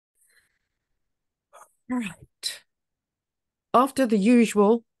Right. After the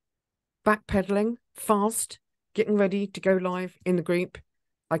usual backpedaling, fast, getting ready to go live in the group,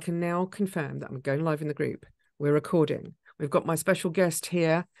 I can now confirm that I'm going live in the group. We're recording. We've got my special guest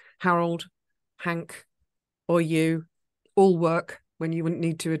here, Harold, Hank, or you, all work when you wouldn't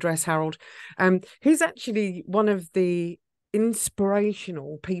need to address Harold. He's actually one of the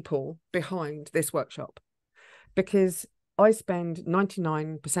inspirational people behind this workshop because I spend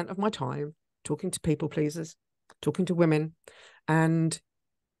 99% of my time talking to people pleasers, talking to women, and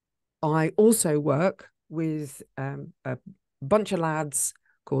I also work with a bunch of lads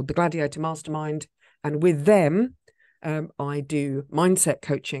called the Gladiator Mastermind, and with them, I do mindset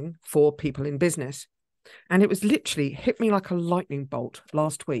coaching for people in business. And it was literally hit me like a lightning bolt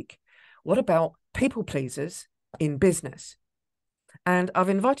last week. What about people pleasers in business? And I've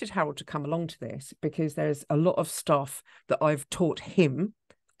invited Harold to come along to this because there's a lot of stuff that I've taught him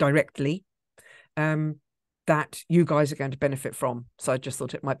directly that you guys are going to benefit from. So I just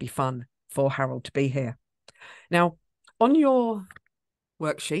thought it might be fun for Harold to be here. Now, on your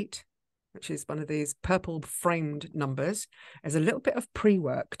worksheet, which is one of these purple framed numbers, there's a little bit of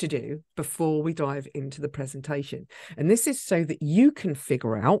pre-work to do before we dive into the presentation. And this is so that you can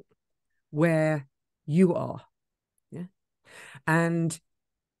figure out where you are. Yeah. And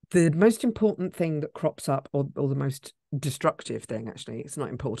the most important thing that crops up, or the most destructive thing, actually, it's not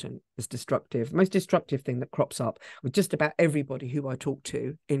important, it's destructive. The most destructive thing that crops up with just about everybody who I talk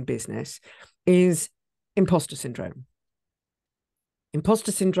to in business is imposter syndrome.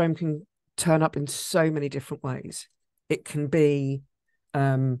 Imposter syndrome can turn up in so many different ways. It can be,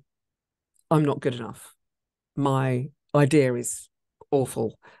 I'm not good enough. My idea is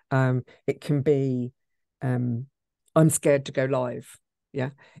awful. It can be, I'm scared to go live.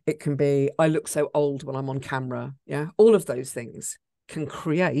 Yeah. It can be, I look so old when I'm on camera. Yeah. All of those things can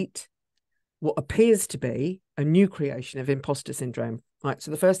create what appears to be a new creation of imposter syndrome. Right. So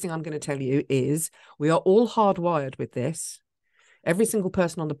the first thing I'm going to tell you is we are all hardwired with this. Every single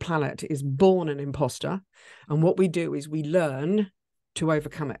person on the planet is born an imposter. And what we do is we learn to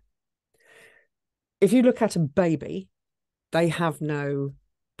overcome it. If you look at a baby, they have no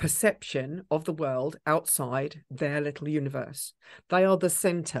perception of the world outside their little universe. They are the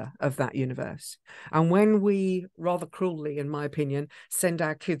center of that universe. And when we, rather cruelly, in my opinion, send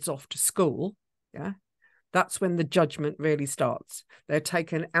our kids off to school, yeah, that's when the judgment really starts. They're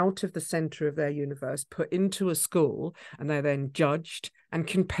taken out of the center of their universe, put into a school, and they're then judged and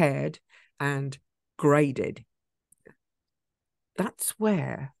compared and graded. That's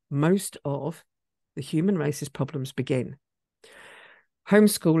where most of the human race's problems begin.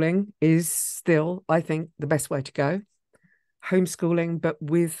 Homeschooling is still, I think, the best way to go. Homeschooling, but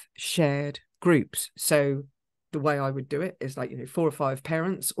with shared groups. So the way I would do it is like, 4 or 5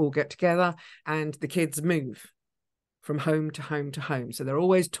 parents all get together and the kids move from home to home to home. So they're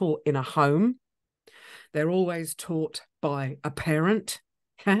always taught in a home. They're always taught by a parent.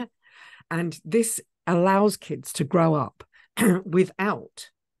 And this allows kids to grow up without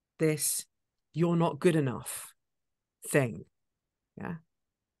this "you're not good enough" thing. Yeah.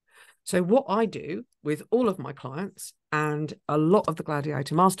 So what I do with all of my clients and a lot of the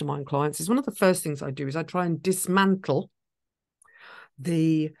Gladiator Mastermind clients is one of the first things I do is I try and dismantle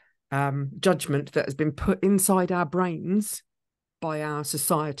the judgment that has been put inside our brains by our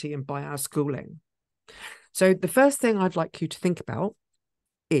society and by our schooling. So the first thing I'd like you to think about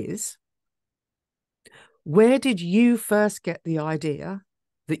is, where did you first get the idea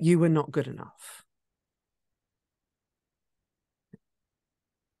that you were not good enough?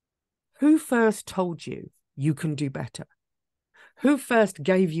 Who first told you you can do better? Who first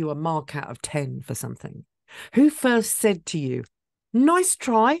gave you a mark out of 10 for something? Who first said to you, "Nice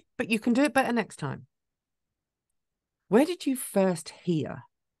try, but you can do it better next time"? Where did you first hear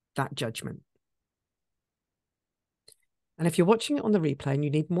that judgment? And if you're watching it on the replay and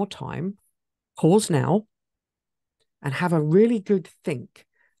you need more time, pause now and have a really good think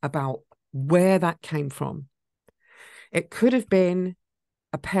about where that came from. It could have been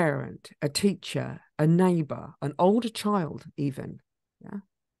a parent, a teacher, a neighbor, an older child even. Yeah.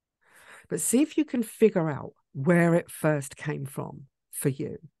 But see if you can figure out where it first came from for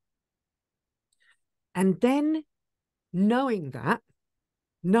you. And then knowing that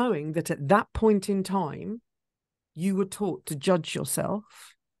at that point in time, you were taught to judge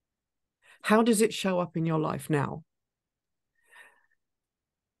yourself, how does it show up in your life now?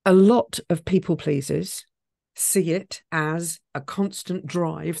 A lot of people pleasers see it as a constant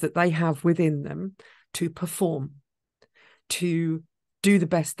drive that they have within them to perform, to do the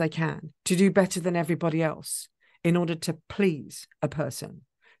best they can, to do better than everybody else in order to please a person,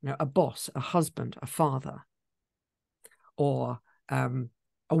 a boss, a husband, a father, or a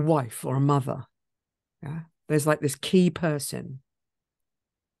wife or a mother. Yeah, there's like this key person.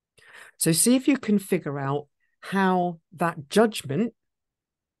 So see if you can figure out how that judgment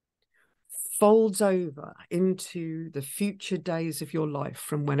folds over into the future days of your life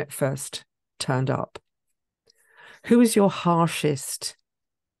from when it first turned up. Who is your harshest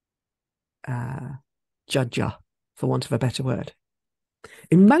judger, for want of a better word?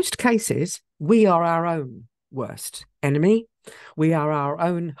 In most cases, we are our own worst enemy. We are our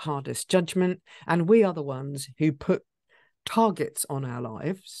own hardest judgment, and we are the ones who put targets on our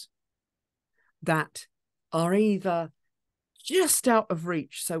lives that are either just out of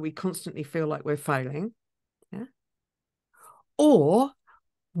reach, so we constantly feel like we're failing, yeah, or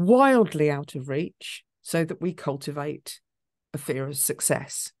wildly out of reach, so that we cultivate a fear of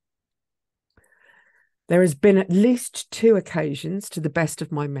success. There has been at least 2 occasions, to the best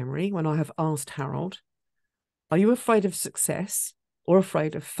of my memory, when I have asked Harold, are you afraid of success or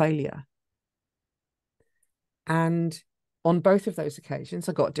afraid of failure? And on both of those occasions,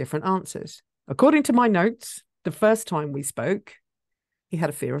 I got different answers. According to my notes, the first time we spoke, he had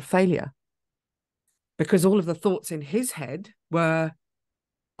a fear of failure, because all of the thoughts in his head were,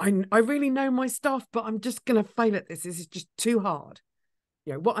 I really know my stuff, but I'm just going to fail at this. This is just too hard.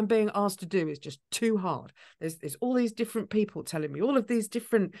 What I'm being asked to do is just too hard. There's all these different people telling me all of these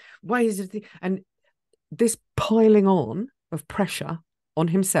different ways of and this piling on of pressure on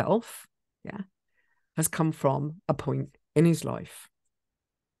himself, yeah, has come from a point in his life.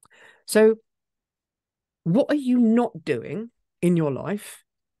 So what are you not doing in your life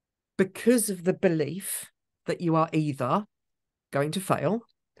because of the belief that you are either going to fail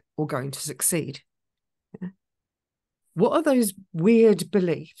or going to succeed? Yeah. What are those weird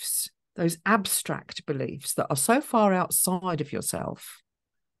beliefs, those abstract beliefs that are so far outside of yourself,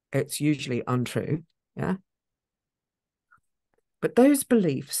 it's usually untrue, yeah? But those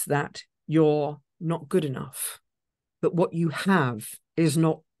beliefs that you're not good enough, that what you have is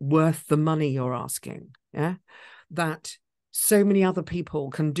not worth the money you're asking, yeah? That so many other people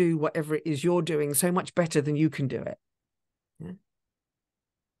can do whatever it is you're doing so much better than you can do it, yeah?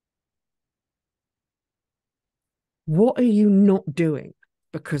 What are you not doing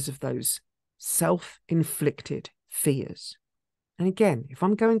because of those self-inflicted fears? And again, if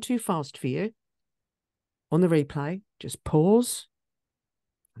I'm going too fast for you on the replay, just pause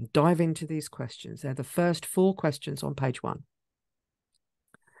and dive into these questions. They're the first 4 questions on page 1.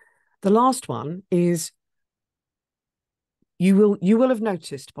 The last one is, you will have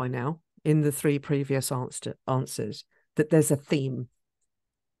noticed by now in the 3 previous answers that there's a theme.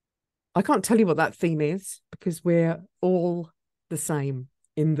 I can't tell you what that theme is, because we're all the same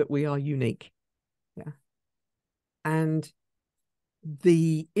in that we are unique. Yeah. And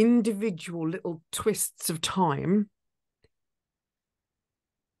the individual little twists of time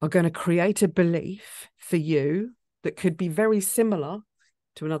are going to create a belief for you that could be very similar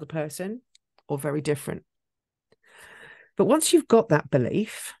to another person or very different. But once you've got that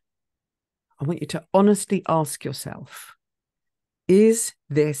belief, I want you to honestly ask yourself, is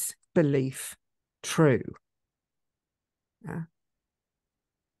this belief true? Yeah.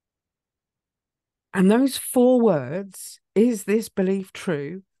 And those 4 words, is this belief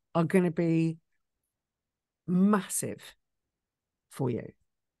true, are going to be massive for you.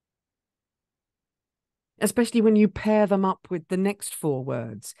 Especially when you pair them up with the next 4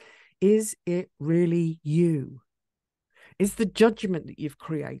 words. Is it really you? Is the judgment that you've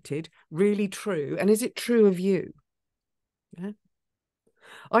created really true? And is it true of you? Yeah.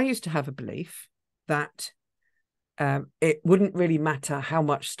 I used to have a belief that it wouldn't really matter how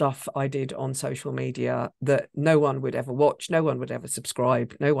much stuff I did on social media, that no one would ever watch, no one would ever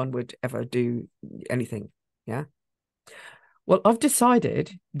subscribe, no one would ever do anything. Yeah. Well, I've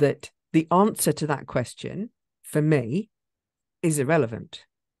decided that the answer to that question for me is irrelevant.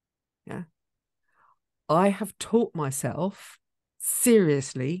 Yeah. I have taught myself,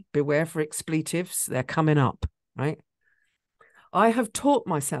 seriously, beware for expletives, they're coming up, right? I have taught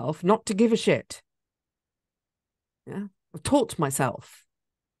myself not to give a shit. Yeah. I've taught myself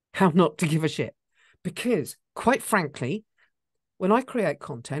how not to give a shit, because quite frankly, when I create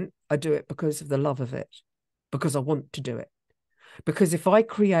content, I do it because of the love of it, because I want to do it. Because if I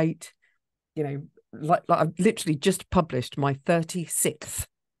create, like I've literally just published my 36th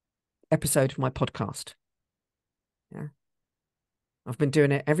episode of my podcast. Yeah. I've been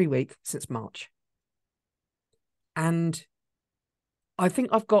doing it every week since March. And I think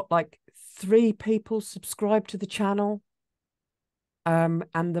I've got like 3 people subscribed to the channel. And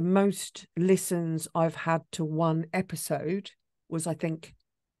the most listens I've had to one episode was, I think,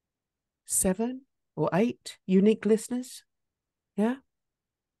 7 or 8 unique listeners. Yeah.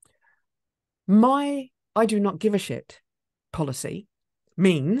 My I do not give a shit policy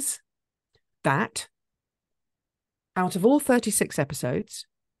means that out of all 36 episodes,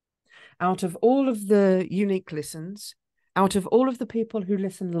 out of all of the unique listens, out of all of the people who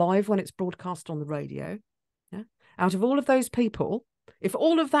listen live when it's broadcast on the radio, yeah, out of all of those people, if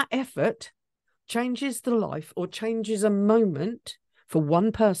all of that effort changes the life or changes a moment for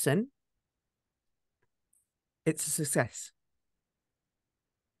one person, it's a success.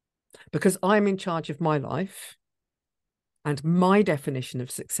 Because I'm in charge of my life, and my definition of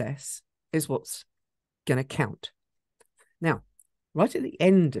success is what's going to count. Now, right at the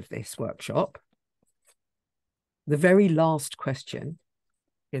end of this workshop, the very last question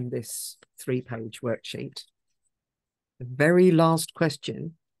in this 3-page worksheet, the very last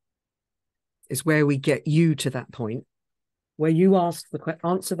question is where we get you to that point where you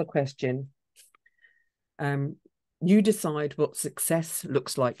answer the question. You decide what success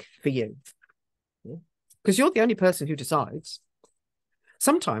looks like for you, because you're the only person who decides.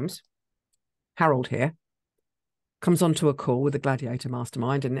 Sometimes Harold here comes onto a call with the Gladiator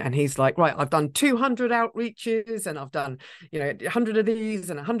Mastermind, and he's like, right, I've done 200 outreaches, and I've done 100 of these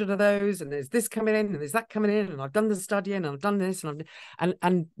and 100 of those, and there's this coming in and there's that coming in, and I've done the studying and I've done this,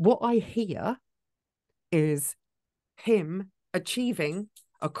 and what I hear is him achieving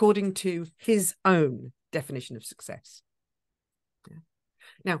according to his own definition of success. Yeah.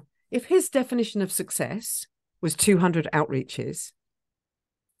 Now, if his definition of success was 200 outreaches,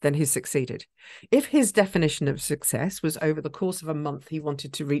 then he's succeeded. If his definition of success was over the course of a month, he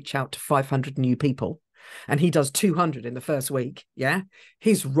wanted to reach out to 500 new people, and he does 200 in the first week, yeah,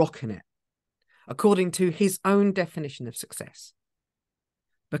 he's rocking it according to his own definition of success.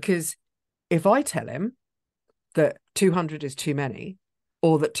 Because if I tell him that 200 is too many,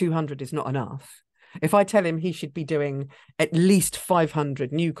 or that 200 is not enough, if I tell him he should be doing at least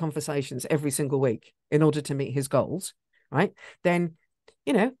 500 new conversations every single week in order to meet his goals, right, then,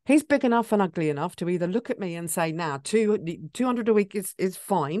 he's big enough and ugly enough to either look at me and say, now 200 a week is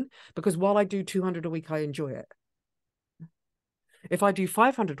fine, because while I do 200 a week, I enjoy it. If I do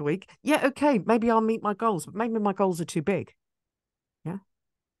 500 a week, yeah, okay, maybe I'll meet my goals, but maybe my goals are too big. Yeah.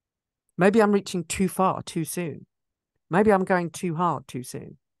 Maybe I'm reaching too far too soon. Maybe I'm going too hard too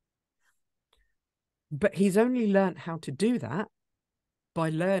soon. But he's only learned how to do that by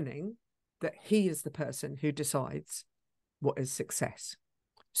learning that he is the person who decides what is success.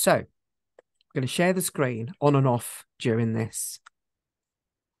 So I'm going to share the screen on and off during this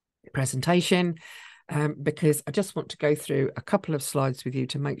presentation, because I just want to go through a couple of slides with you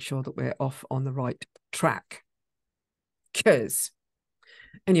to make sure that we're off on the right track. Because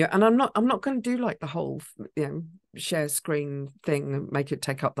anyway, and I'm not going to do like the whole share screen thing and make it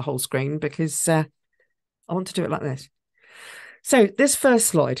take up the whole screen, because I want to do it like this. So this first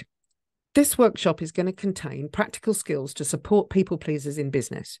slide, this workshop is going to contain practical skills to support people pleasers in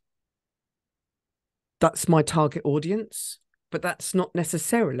business. That's my target audience, but that's not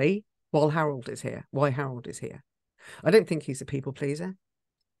necessarily why Harold is here. I don't think he's a people pleaser.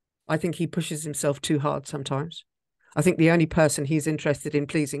 I think he pushes himself too hard sometimes. I think the only person he's interested in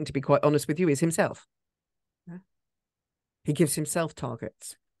pleasing, to be quite honest with you, is himself. Yeah. He gives himself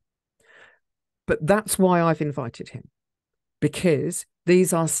targets. But that's why I've invited him, because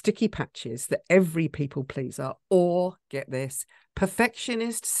these are sticky patches that every people pleaser, or get this,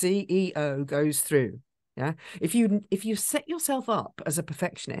 perfectionist CEO goes through. Yeah. If you set yourself up as a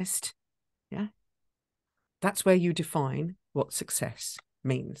perfectionist, yeah, that's where you define what success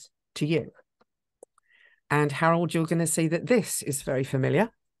means to you. And Harold, you're going to see that this is very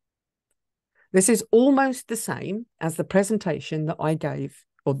familiar. This is almost the same as the presentation that I gave,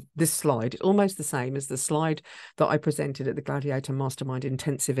 or this slide, it's almost the same as the slide that I presented at the Gladiator Mastermind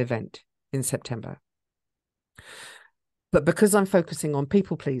intensive event in September. But because I'm focusing on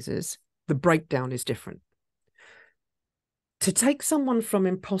people pleasers, the breakdown is different. To take someone from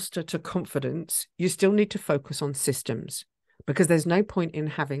imposter to confidence, you still need to focus on systems, because there's no point in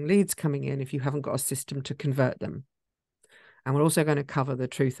having leads coming in if you haven't got a system to convert them. And we're also going to cover the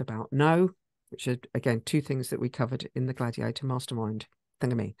truth about no, which are, again, 2 things that we covered in the Gladiator Mastermind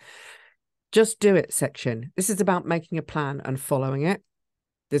thingamy. Just do it section. This is about making a plan and following it.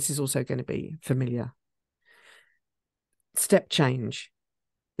 This is also going to be familiar. Step change.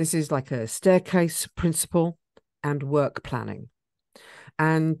 This is like a staircase principle and work planning.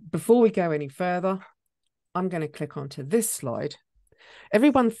 And before we go any further, I'm going to click onto this slide.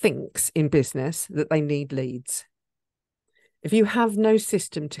 Everyone thinks in business that they need leads. If you have no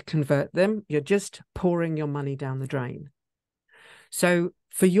system to convert them, you're just pouring your money down the drain. So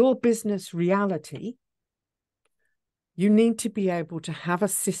For your business reality, you need to be able to have a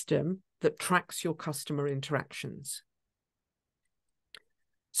system that tracks your customer interactions.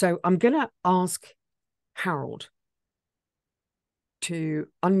 So I'm going to ask Harold to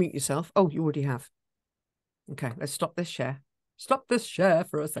unmute yourself. Oh, you already have. Okay, let's stop this share. Stop this share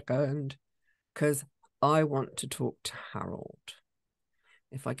for a second, because I want to talk to Harold.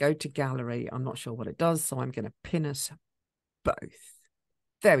 If I go to gallery, I'm not sure what it does, so I'm going to pin us both.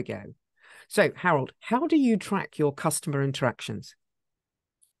 There we go. So, Harold, how do you track your customer interactions?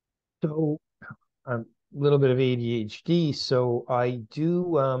 So I'm a little bit of ADHD, so I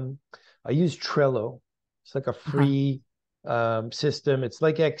use Trello. It's like a free system. It's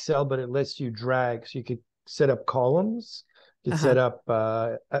like Excel, but it lets you drag. So you could set up columns, you could set up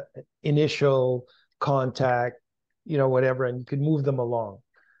initial contact, whatever, and you could move them along.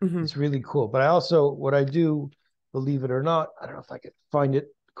 It's really cool. But what I do, believe it or not, I don't know if I could find it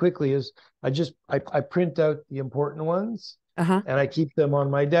quickly, is I print out the important ones and I keep them on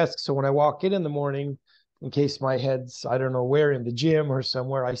my desk. So when I walk in the morning, in case my head's, I don't know where, in the gym or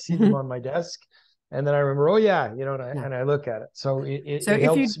somewhere, I see them on my desk. And then I remember, oh yeah, and I look at it. So it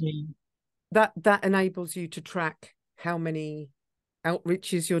helps me. That enables you to track how many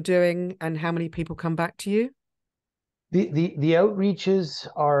outreaches you're doing and how many people come back to you. The outreaches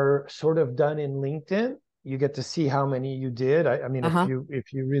are sort of done in LinkedIn. You get to see how many you did. I mean,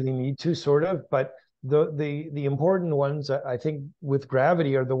 if you really need to, sort of, but the important ones, I think, with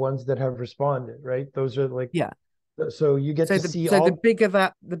Gravity, are the ones that have responded, right? Those are like, so you get to see all. The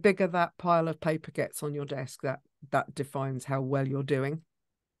bigger that pile of paper gets on your desk, that defines how well you're doing.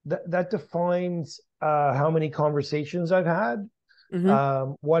 That defines how many conversations I've had.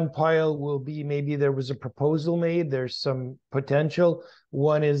 One pile will be, maybe there was a proposal made, there's some potential.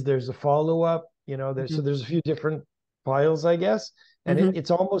 One is there's a follow-up, so there's a few different piles, I guess. And it's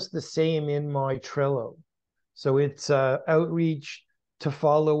almost the same in my Trello. So it's outreach to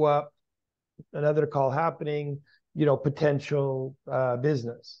follow up, another call happening, potential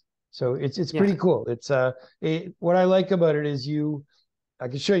business. So it's pretty cool. It's what I like about it is I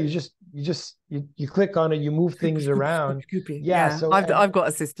can show you. You click on it, you move things around. Yeah. So I've got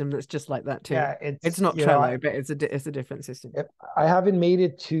a system that's just like that too. Yeah, it's not Trello, but it's a different system. I haven't made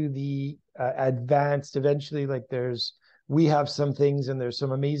it to the advanced. Eventually, like we have some things, and there's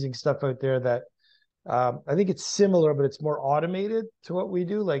some amazing stuff out there that I think it's similar, but it's more automated to what we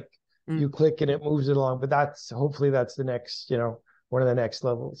do. Like you click and it moves it along. But hopefully that's the next, one of the next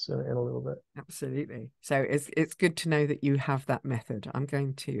levels in a little bit. Absolutely. So it's good to know that you have that method. I'm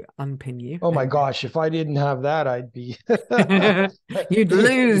going to unpin you. Oh my gosh, if I didn't have that, I'd be you'd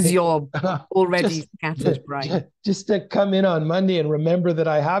lose your already scattered brain. Just to come in on Monday and remember that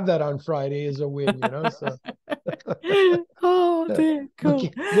I have that on Friday is a win, So oh dear, cool.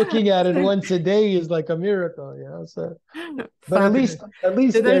 Looking at it once a day is like a miracle, So but at least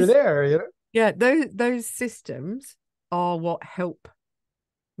so they're there, Yeah, those systems are what help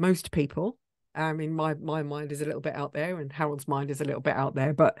most people. I mean, my mind is a little bit out there and Harold's mind is a little bit out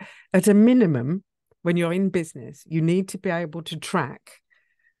there, but at a minimum, when you're in business, you need to be able to track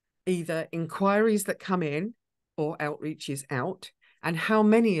either inquiries that come in or outreaches out, and how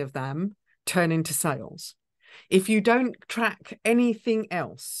many of them turn into sales. If you don't track anything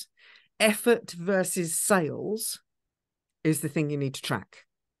else, effort versus sales is the thing you need to track.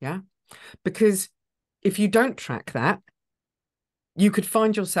 Yeah, because if you don't track that, you could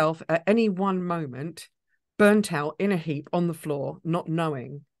find yourself at any one moment burnt out in a heap on the floor, not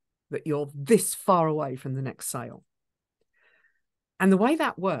knowing that you're this far away from the next sale. And the way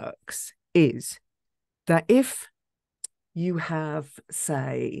that works is that if you have,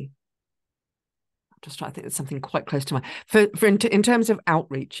 say, I'm just trying to think of something quite close to mine, in terms of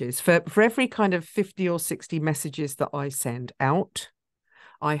outreaches, for every kind of 50 or 60 messages that I send out,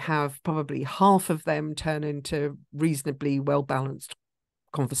 I have probably half of them turn into reasonably well-balanced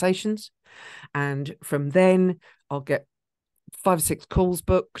conversations. And from then I'll get 5 or 6 calls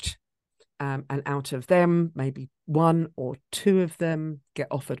booked. And out of them, maybe 1 or 2 of them get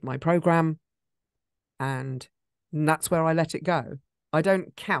offered my program. And that's where I let it go. I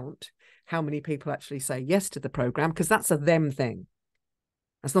don't count how many people actually say yes to the program, because that's a them thing.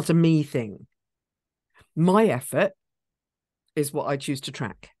 That's not a me thing. My effort is what I choose to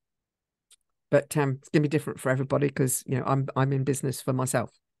track. But it's going to be different for everybody, because I'm in business for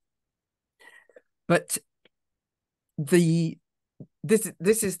myself. But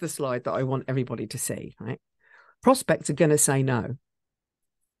this is the slide that I want everybody to see, right? Prospects are going to say no.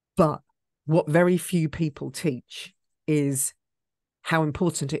 But what very few people teach is how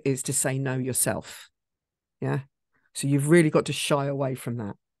important it is to say no yourself. Yeah. So you've really got to shy away from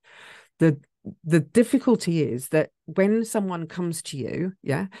that. The difficulty is that when someone comes to you,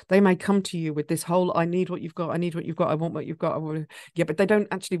 yeah, they may come to you with this whole, I need what you've got, I need what you've got, I want what you've got. Yeah, but they don't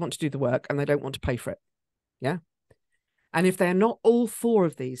actually want to do the work and they don't want to pay for it. Yeah. And if they're not all four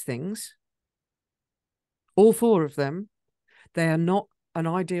of these things, all four of them, they are not an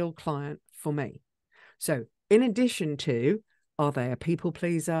ideal client for me. So in addition to, are they a people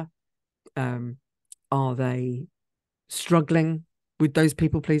pleaser? Are they struggling with those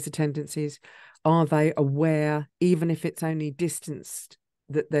people pleaser tendencies? Are they aware, even if it's only distanced,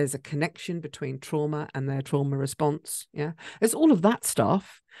 that there's a connection between trauma and their trauma response? Yeah, there's all of that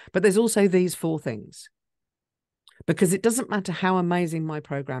stuff, but there's also these four things. Because it doesn't matter how amazing my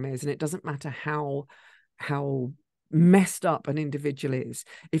program is, and it doesn't matter how messed up an individual is,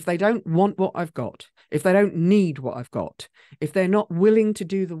 if they don't want what I've got, if they don't need what I've got, if they're not willing to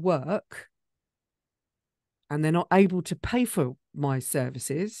do the work, and they're not able to pay for my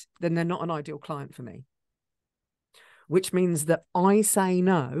services, then they're not an ideal client for me. Which means that I say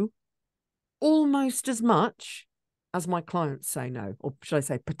no almost as much as my clients say no, or should I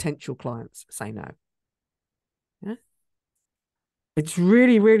say potential clients say no. Yeah. It's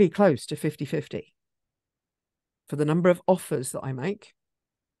really, really close to 50-50 for the number of offers that I make.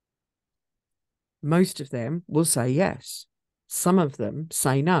 Most of them will say yes. Some of them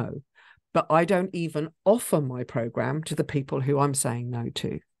say no. But I don't even offer my program to the people who I'm saying no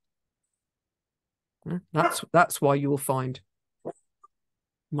to. That's why you will find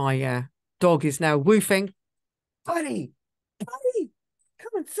my dog is now woofing. Buddy,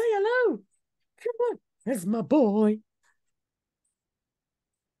 come and say hello. Come on, there's my boy.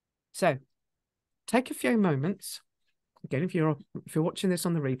 So take a few moments. Again, if you're watching this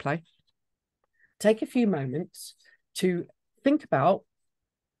on the replay, take a few moments to think about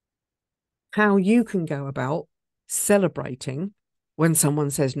how you can go about celebrating when someone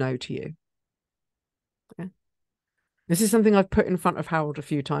says no to you. Yeah. This is something I've put in front of Harold a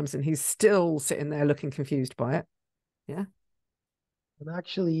few times, and he's still sitting there looking confused by it. Yeah. And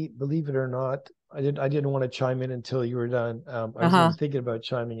actually, believe it or not, I didn't want to chime in until you were done. I was thinking about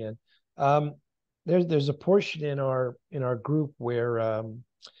chiming in. There's a portion in our group where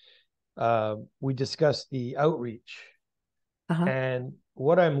we discuss the outreach. And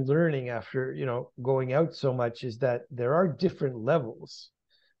what I'm learning after, going out so much is that there are different levels.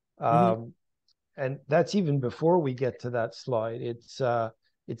 And that's even before we get to that slide. It's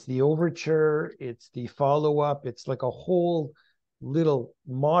the overture, it's the follow-up, it's like a whole little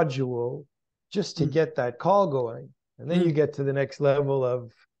module just to get that call going. And then you get to the next level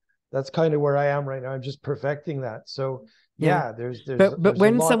of, that's kind of where I am right now. I'm just perfecting that. So there's but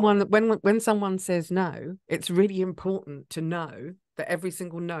when someone says no, it's really important to know that every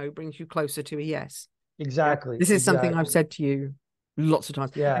single no brings you closer to a yes. Exactly. This is something I've said to you lots of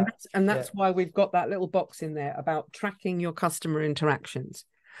times. Yeah. And that's why we've got that little box in there about tracking your customer interactions.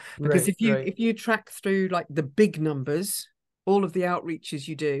 Because if you track through like the big numbers, all of the outreaches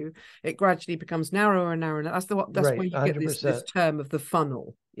you do, it gradually becomes narrower and narrower. That's why you get this term of the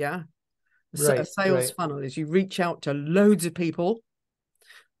funnel. Yeah. A sales funnel is you reach out to loads of people.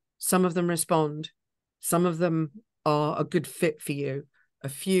 Some of them respond. Some of them are a good fit for you. A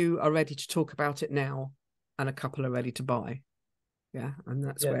few are ready to talk about it now, and a couple are ready to buy. Yeah. And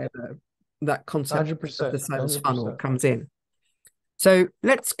that's where that concept 100%, of the sales funnel comes in. So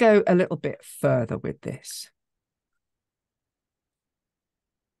let's go a little bit further with this.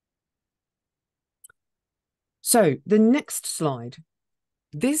 So the next slide,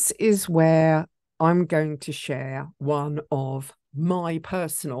 this is where I'm going to share one of my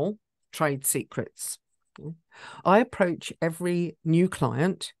personal trade secrets. I approach every new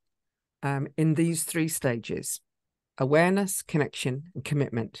client in these three stages: awareness, connection, and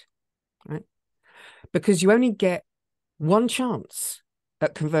commitment, right? Because you only get one chance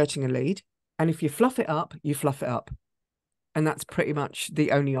at converting a lead. And if you fluff it up, you fluff it up. And that's pretty much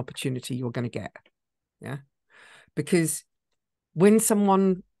the only opportunity you're going to get. Yeah. Because when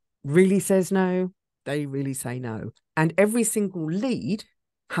someone really says no, they really say no. And every single lead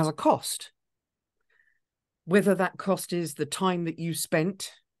has a cost. Whether that cost is the time that you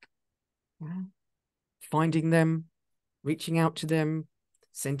spent finding them, reaching out to them,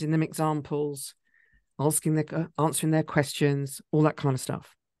 sending them examples, answering their questions, all that kind of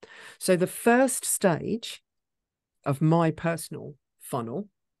stuff. So the first stage of my personal funnel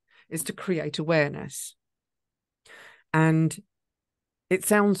is to create awareness. And it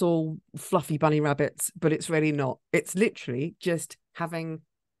sounds all fluffy bunny rabbits, but it's really not. It's literally just having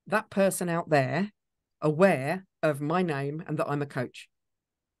that person out there aware of my name and that I'm a coach.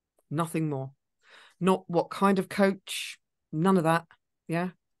 Nothing more. not what kind of coach, none of that. Yeah.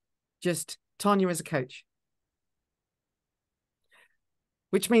 Just Tanya as a coach.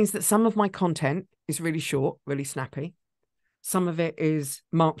 Which means that some of my content is really short, really snappy. Some of it is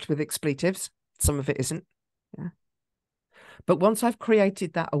marked with expletives. Some of it isn't. Yeah. But once I've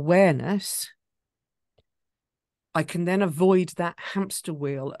created that awareness, I can then avoid that hamster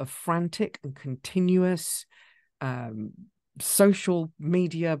wheel of frantic and continuous social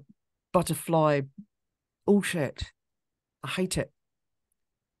media butterfly bullshit. I hate it.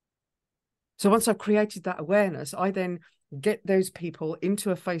 So once I've created that awareness, I then get those people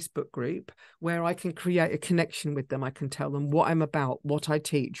into a Facebook group where I can create a connection with them. I can tell them what I'm about, what I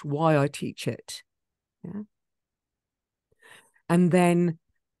teach, why I teach it. Yeah. And then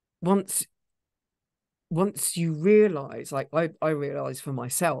once you realize, like I realize for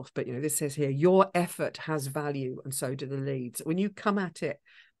myself, but this says here, your effort has value and so do the leads. When you come at it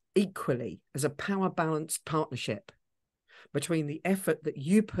equally as a power balanced partnership between the effort that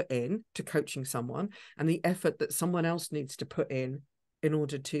you put in to coaching someone and the effort that someone else needs to put in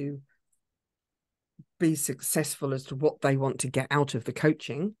order to be successful as to what they want to get out of the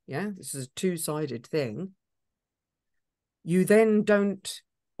coaching. Yeah, this is a two-sided thing. You then don't,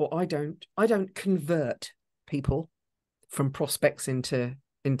 or I don't convert people from prospects into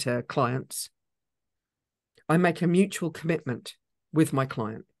clients. I make a mutual commitment with my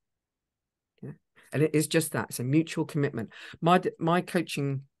client. Yeah. And it is just that. It's a mutual commitment. My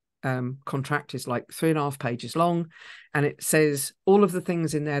coaching contract is like 3.5 pages long, and it says all of the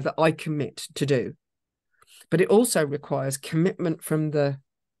things in there that I commit to do. But it also requires commitment from the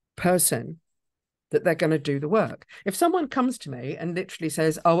person that they're going to do the work. If someone comes to me and literally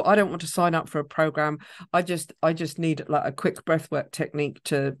says, "Oh, I don't want to sign up for a program. I just need like a quick breathwork technique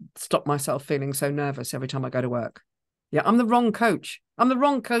to stop myself feeling so nervous every time I go to work." Yeah, I'm the wrong coach. I'm the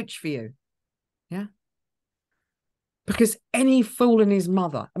wrong coach for you. Yeah. Because any fool and his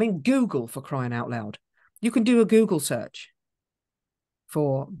mother, I mean, Google, for crying out loud. You can do a Google search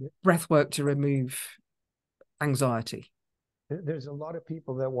for breathwork to remove anxiety. There's a lot of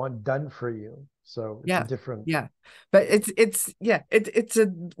people that want done for you, so it's a different. Yeah, but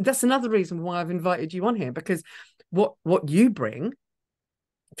that's another reason why I've invited you on here, because what you bring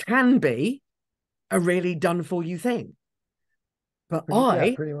can be a really done for you thing, but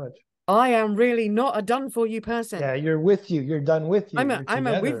pretty much I am really not a done for you person. Yeah, you're done with you. I'm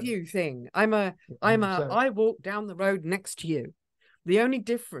a with you thing. I walk down the road next to you. The only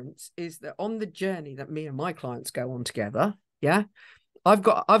difference is that on the journey that me and my clients go on together, yeah, I've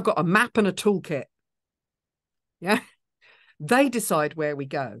got a map and a toolkit. Yeah. They decide where we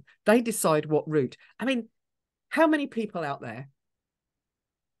go. They decide what route. I mean, how many people out there?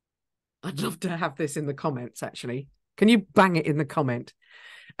 I'd love to have this in the comments, actually. Can you bang it in the comment?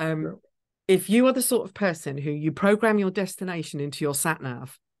 Sure. If you are the sort of person who you program your destination into your sat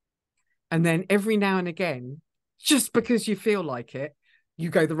nav, and then every now and again, just because you feel like it, you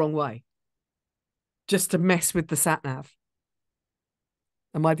go the wrong way, just to mess with the sat nav.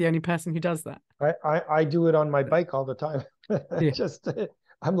 Am I the only person who does that? I do it on my bike all the time. Yeah.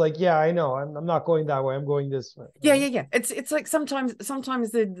 I'm like, yeah, I know. I'm not going that way. I'm going this way. Yeah. It's like sometimes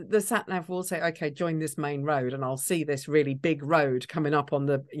the sat nav will say, okay, join this main road, and I'll see this really big road coming up on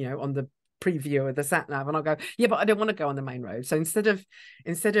the on the preview of the sat nav, and I'll go, yeah, but I don't want to go on the main road. So instead of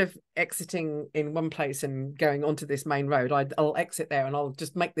exiting in one place and going onto this main road, I'll exit there and I'll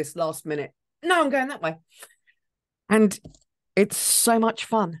just make this last minute. No, I'm going that way, and it's so much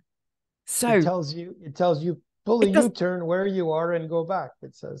fun. So it tells you pull a U-turn where you are and go back.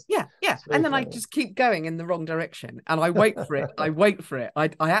 It says, yeah. And then funny. I just keep going in the wrong direction and I wait for it. I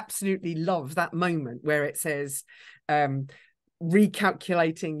absolutely love that moment where it says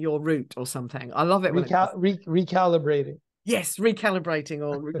recalculating your route or something. I love it. Recalibrating. Yes, recalibrating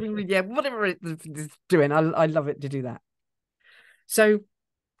or yeah, whatever it's doing. I love it to do that. So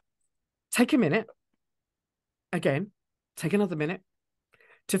take a minute. Again, take another minute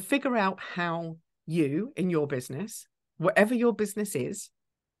to figure out how you, in your business, whatever your business is,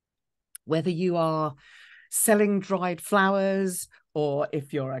 whether you are selling dried flowers, or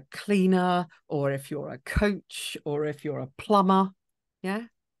if you're a cleaner, or if you're a coach, or if you're a plumber, yeah,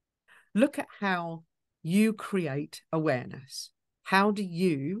 look at how you create awareness. How do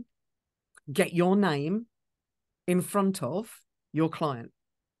you get your name in front of your client?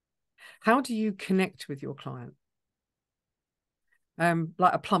 How do you connect with your client?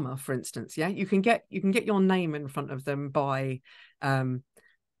 Like a plumber, for instance, yeah, you can get your name in front of them by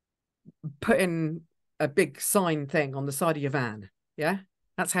putting a big sign thing on the side of your van. Yeah,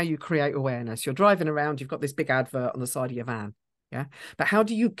 that's how you create awareness. You're driving around, you've got this big advert on the side of your van. Yeah. But how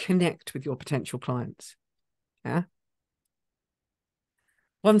do you connect with your potential clients? Yeah.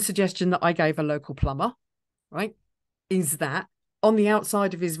 One suggestion that I gave a local plumber, right, is that on the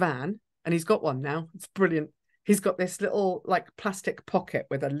outside of his van, and he's got one now, it's brilliant. He's got this little like plastic pocket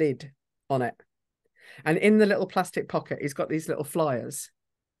with a lid on it. And in the little plastic pocket, he's got these little flyers.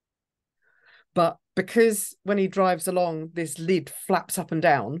 But because when he drives along, this lid flaps up and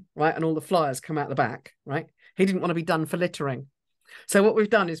down, right? And all the flyers come out the back, right? He didn't want to be done for littering. So what we've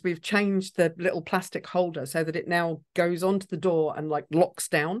done is we've changed the little plastic holder so that it now goes onto the door and like locks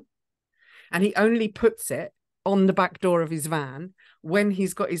down. And he only puts it on the back door of his van when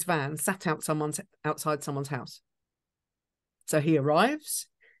he's got his van sat outside someone's house. So he arrives,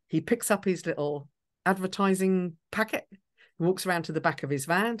 he picks up his little advertising packet, walks around to the back of his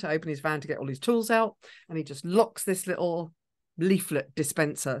van to open his van to get all his tools out, and he just locks this little leaflet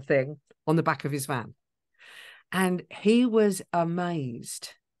dispenser thing on the back of his van. And he was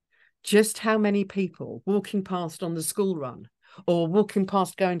amazed just how many people walking past on the school run, or walking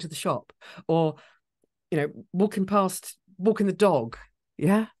past going to the shop, or, you know, walking the dog,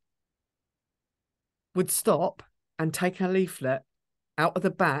 yeah, would stop and take a leaflet out of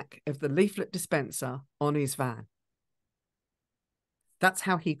the back of the leaflet dispenser on his van. That's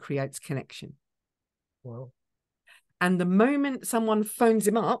how he creates connection. Wow. And the moment someone phones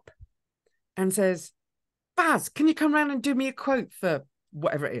him up and says, Baz, can you come around and do me a quote for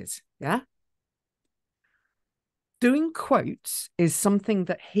whatever it is? Yeah. Doing quotes is something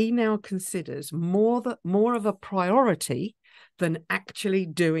that he now considers more of a priority than actually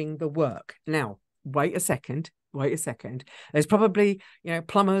doing the work. Now, wait a second. There's probably, you know,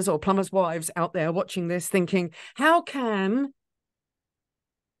 plumbers or plumbers' wives out there watching this thinking, how can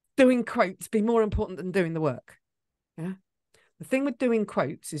doing quotes be more important than doing the work? Yeah. The thing with doing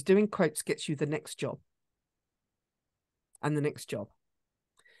quotes is doing quotes gets you the next job and the next job.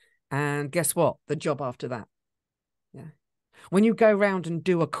 And guess what? The job after that. Yeah. When you go around and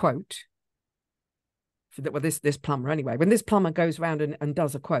do a quote for this plumber anyway, when this plumber goes around and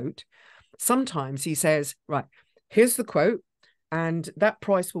does a quote, sometimes he says, right, here's the quote, and that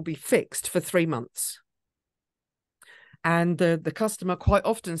price will be fixed for 3 months. And the customer quite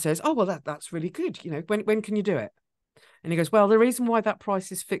often says, oh, well, that's really good. You know, when can you do it? And he goes, well, the reason why that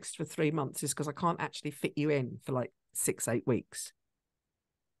price is fixed for 3 months is because I can't actually fit you in for like 6-8 weeks.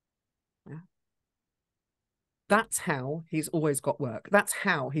 Yeah. That's how he's always got work. That's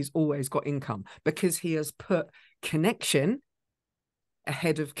how he's always got income, because he has put connection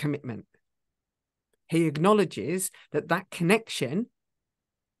ahead of commitment. He acknowledges that that connection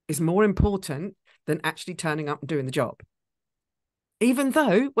is more important than actually turning up and doing the job. Even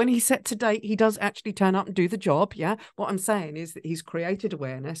though when he's set to date, he does actually turn up and do the job. Yeah. What I'm saying is that he's created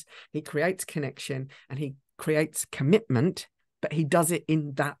awareness, he creates connection, and he creates commitment, but he does it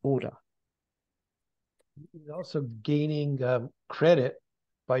in that order. He's also gaining credit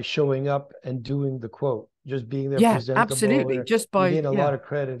by showing up and doing the quote, just being there, Yeah, presentable. absolutely. Just by you gain a lot of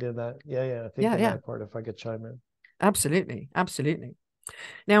credit in that. Yeah. I think that part, if I could chime in. Absolutely.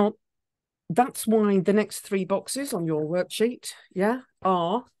 Now, that's why the next 3 boxes on your worksheet,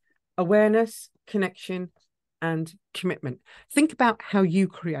 are awareness, connection, and commitment. Think about how you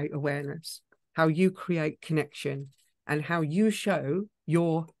create awareness, how you create connection, and how you show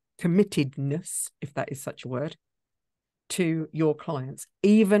your committedness, if that is such a word, to your clients,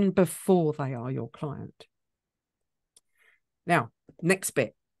 even before they are your client. Now, next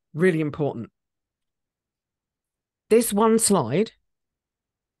bit, really important. This one slide,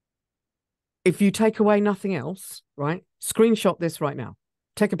 if you take away nothing else, right, screenshot this right now.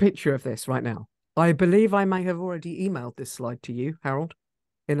 Take a picture of this right now. I believe I may have already emailed this slide to you, Harold,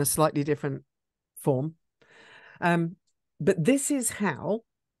 in a slightly different form. But this is how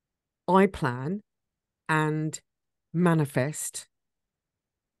I plan and manifest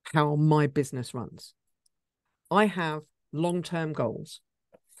how my business runs. I have long-term goals.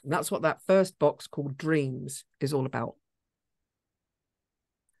 And that's what that first box called dreams is all about.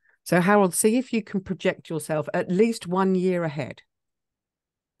 So, Harold, see if you can project yourself at least 1 year ahead.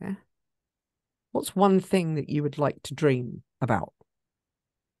 Yeah. What's one thing that you would like to dream about?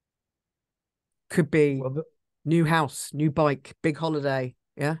 Could be new house, new bike, big holiday.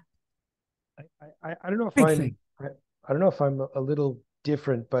 Yeah. I don't know if I don't know if I'm a little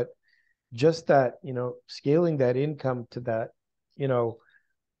different, but just that, scaling that income to that,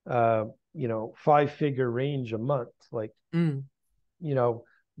 5-figure range a month, like,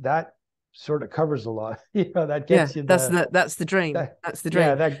 that sort of covers a lot. That gets you. That's the dream. That's the dream.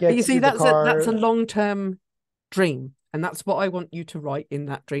 Yeah, that gets you see, you that's the car. that's a long-term dream, and that's what I want you to write in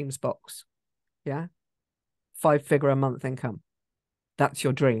that dreams box. Yeah, 5-figure a month income. That's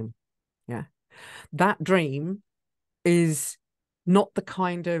your dream. Yeah. That dream is not the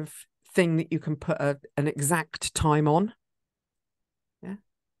kind of thing that you can put an exact time on. Yeah.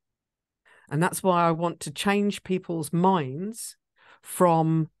 And that's why I want to change people's minds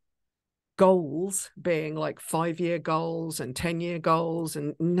from goals being like 5-year goals and 10-year goals.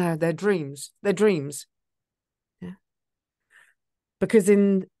 And no, they're dreams. They're dreams. Yeah. Because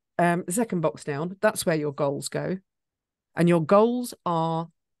in the second box down, that's where your goals go. And your goals are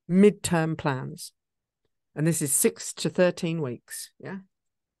midterm plans. And this is 6 to 13 weeks. Yeah.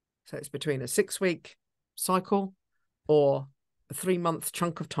 So it's between a 6-week cycle or a 3-month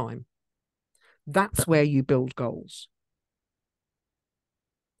chunk of time. That's where you build goals.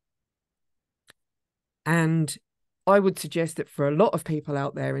 And I would suggest that for a lot of people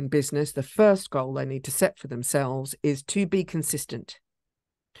out there in business, the first goal they need to set for themselves is to be consistent.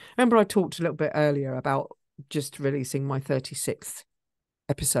 Remember, I talked a little bit earlier about just releasing my 36th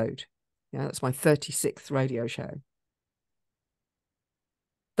episode. Yeah, that's my 36th radio show.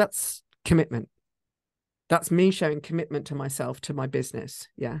 That's commitment. That's me showing commitment to myself, to my business.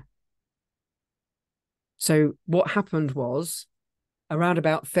 Yeah. So what happened was around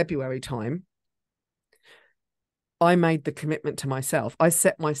about February time, I made the commitment to myself. I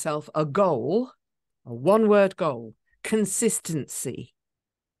set myself a goal, a one-word goal, consistency.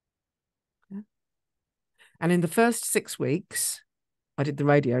 Yeah. And in the first 6 weeks, I did the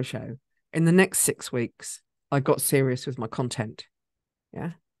radio show. In the next 6 weeks, I got serious with my content.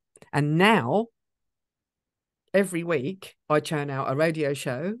 Yeah. And now, every week, I churn out a radio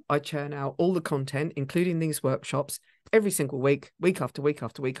show. I churn out all the content, including these workshops, every single week, week after week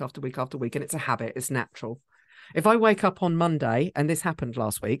after week after week after week. And it's a habit. It's natural. If I wake up on Monday, and this happened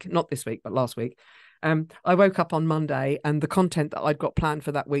last week, not this week, but last week, I woke up on Monday and the content that I'd got planned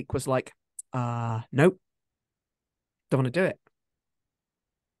for that week was like, nope, don't want to do it.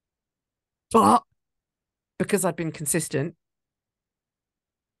 But because I'd been consistent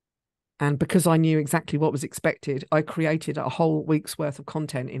and because I knew exactly what was expected, I created a whole week's worth of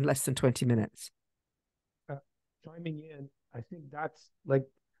content in less than 20 minutes. Chiming in, I think that's like,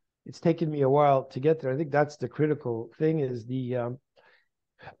 it's taken me a while to get there. I think that's the critical thing is the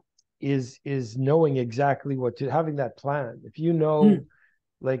is knowing exactly what to, having that plan. If you know,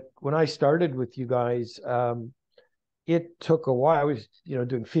 like when I started with you guys, it took a while. I was,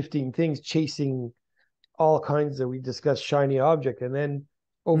 doing 15 things, chasing all kinds of, we discussed shiny object. And then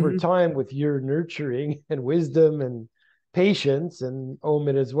over time with your nurturing and wisdom and patience and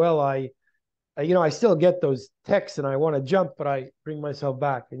Omid as well, I still get those texts and I want to jump, but I bring myself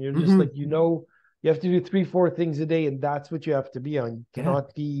back. And you're just like, you have to do 3-4 things a day, and that's what you have to be on. You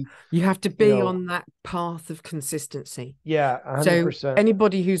cannot be. You have to be on that path of consistency. Yeah, 100%. So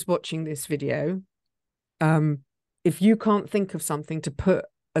anybody who's watching this video, if you can't think of something to put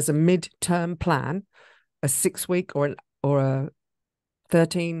as a mid-term plan, a 6-week or a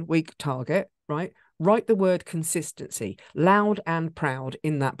 13-week target, right? Write the word consistency loud and proud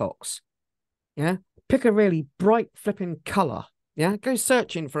in that box. Yeah. Pick a really bright flipping color. Yeah. Go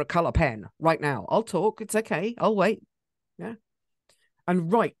searching for a color pen right now. I'll talk. It's okay. I'll wait. Yeah.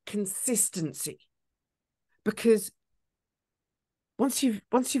 And write consistency. Because once you've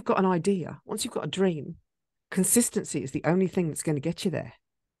got an idea, once you've got a dream, consistency is the only thing that's going to get you there.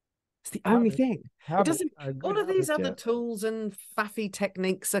 It's the only thing. It doesn't. All of these other tools and faffy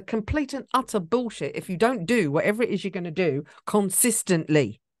techniques are complete and utter bullshit if you don't do whatever it is you're going to do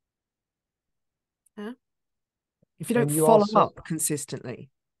consistently. Yeah. If you don't follow up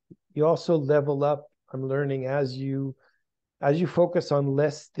consistently. You also level up. I'm learning as you focus on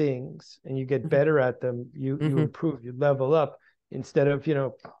less things and you get better at them, you improve, you level up instead of,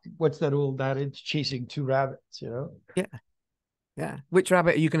 what's that old adage, chasing 2 rabbits, Yeah. Yeah. Which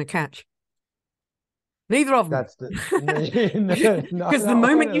rabbit are you going to catch? Neither of them. That's because the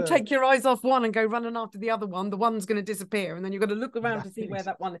moment you take your eyes off one and go running after the other one, the one's going to disappear, and then you're going to look around to see where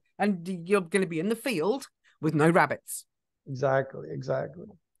that one, and you're going to be in the field with no rabbits. Exactly.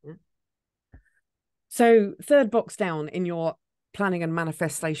 Yeah. So 3rd box down in your planning and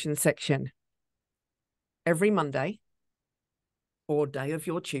manifestation section, every Monday or day of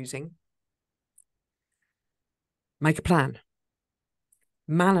your choosing, make a plan.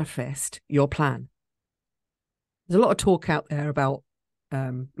 Manifest your plan. There's a lot of talk out there about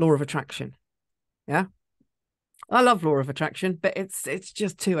law of attraction. Yeah. I love law of attraction, but it's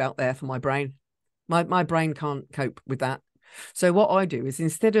just too out there for my brain. My brain can't cope with that. So what I do is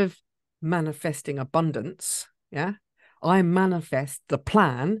instead of manifesting abundance, yeah, I manifest the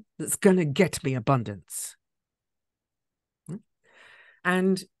plan that's going to get me abundance.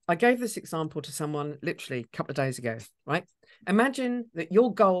 And I gave this example to someone literally a couple of days ago, right? Imagine that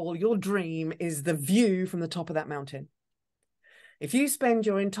your goal, your dream is the view from the top of that mountain. If you spend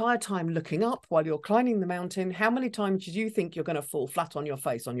your entire time looking up while you're climbing the mountain, how many times do you think you're going to fall flat on your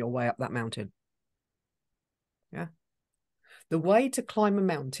face on your way up that mountain? Yeah. The way to climb a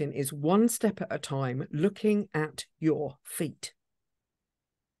mountain is one step at a time, looking at your feet.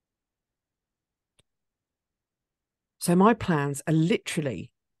 So my plans are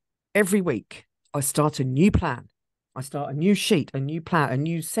literally every week. I start a new plan. I start a new sheet, a new plan, a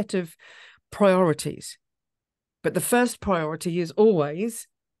new set of priorities. But the first priority is always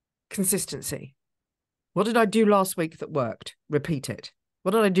consistency. What did I do last week that worked? Repeat it.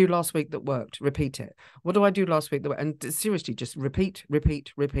 What did I do last week that worked? Repeat it. What do I do last week that worked? And seriously, just repeat,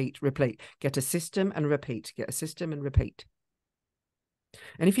 repeat, repeat, repeat. Get a system and repeat. Get a system and repeat.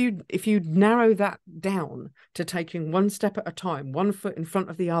 And if you narrow that down to taking one step at a time, one foot in front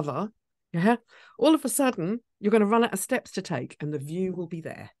of the other, yeah, all of a sudden you're going to run out of steps to take, and the view will be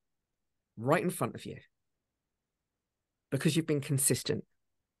there, right in front of you, because you've been consistent.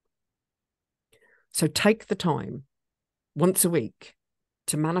 So take the time once a week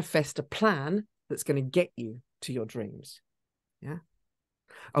to manifest a plan that's going to get you to your dreams. Yeah.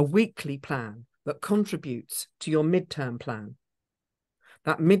 A weekly plan that contributes to your midterm plan.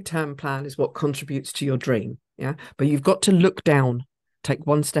 That midterm plan is what contributes to your dream. Yeah. But you've got to look down, take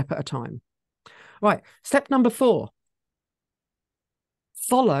one step at a time. Right. Step number 4.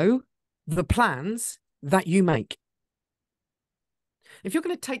 Follow the plans that you make. If you're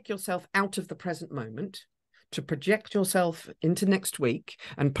going to take yourself out of the present moment to project yourself into next week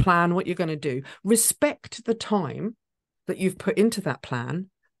and plan what you're going to do, respect the time that you've put into that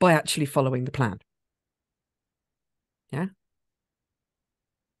plan by actually following the plan. Yeah.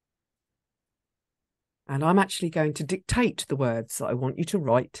 And I'm actually going to dictate the words that I want you to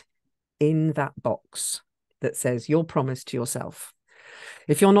write in that box that says your promise to yourself.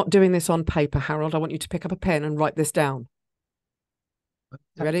 If you're not doing this on paper, Harold, I want you to pick up a pen and write this down.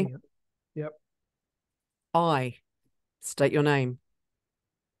 Ready? Yep. I state your name.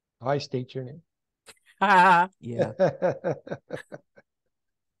 I state your name. Yeah.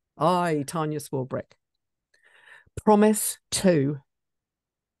 I, Tanya Swarbrick, promise to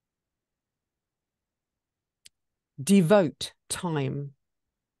devote time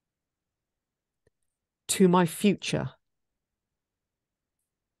to my future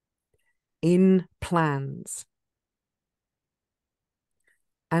in plans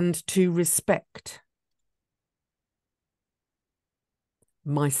and to respect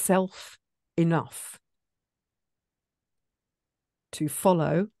myself enough to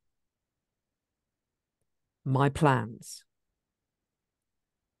follow my plans.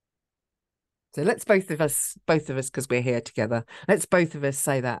 So let's both of us, because we're here together, let's both of us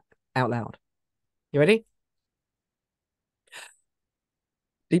say that out loud. You ready?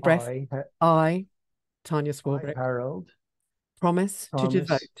 Deep breath. I Tanya Swarbrick, Harold, promise to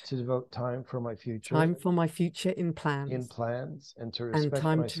devote time for my future. Time for my future in plans. In plans, and to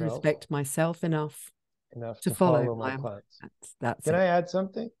respect myself enough to follow my plans. That's Can I add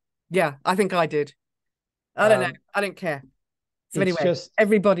something? Yeah, I think I did. I don't know. I don't care. So anyway,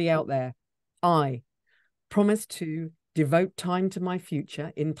 everybody out there, I promise to devote time to my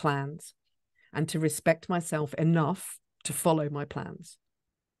future in plans and to respect myself enough to follow my plans.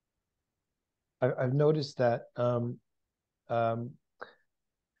 I've noticed that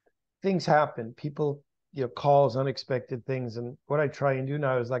things happen. People, calls, unexpected things. And what I try and do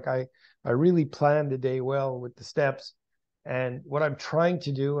now is like, I really plan the day well with the steps. And what I'm trying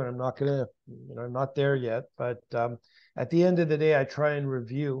to do, and I'm not going to, I'm not there yet, but at the end of the day, I try and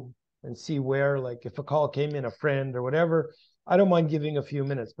review and see where, like if a call came in, a friend or whatever, I don't mind giving a few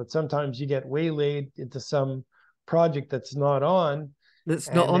minutes, but sometimes you get waylaid into some project that's not on.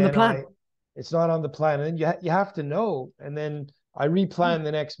 That's not on the plan. It's not on the plan. And then you have to know. And then I replan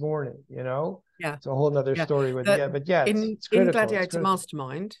the next morning, Yeah. It's a whole nother story with, it's critical. In Gladiator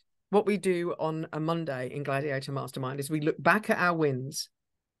Mastermind, what we do on a Monday in Gladiator Mastermind is we look back at our wins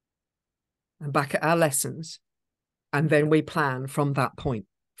and back at our lessons, and then we plan from that point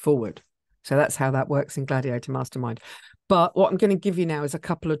forward. So that's how that works in Gladiator Mastermind. But what I'm going to give you now is a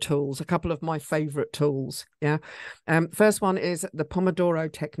couple of tools, a couple of my favorite tools. Yeah. First one is the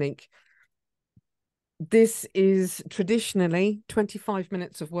Pomodoro technique. This is traditionally 25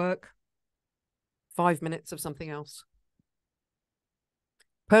 minutes of work, 5 minutes of something else.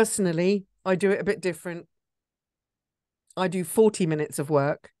 Personally, I do it a bit different. I do 40 minutes of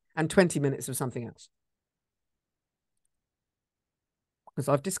work and 20 minutes of something else. Because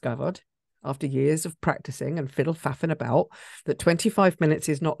I've discovered, after years of practicing and fiddle-faffing about, that 25 minutes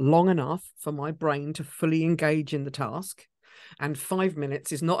is not long enough for my brain to fully engage in the task. and 5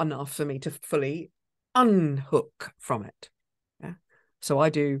 minutes is not enough for me to fully unhook from it. Yeah. So I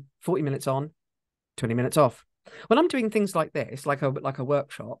do 40 minutes on, 20 minutes off. When I'm doing things like this, like a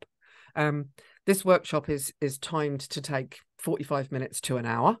workshop, this workshop is timed to take 45 minutes to an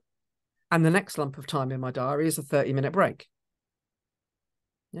hour, and the next lump of time in my diary is a 30-minute break.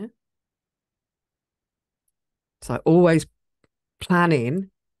 Yeah. So I always plan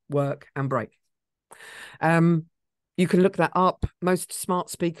in work and break. You can look that up. Most smart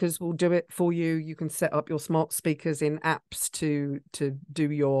speakers will do it for you. You can set up your smart speakers in apps to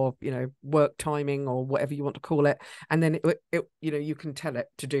do your, work timing or whatever you want to call it. And then you can tell it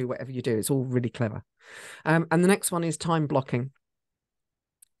to do whatever you do. It's all really clever. And the next one is time blocking.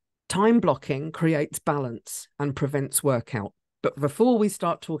 Time blocking creates balance and prevents workout. But before we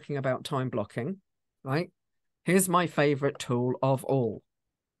start talking about time blocking, right, here's my favorite tool of all: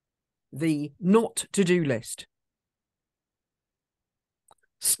 the not to-do list.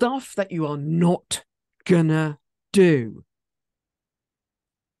 Stuff that you are not gonna do.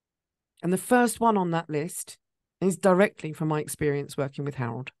 And the first one on that list is directly from my experience working with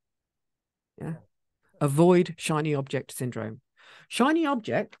Harold. Yeah. Avoid shiny object syndrome. Shiny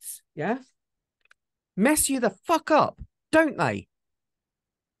objects, yeah, mess you the fuck up, don't they?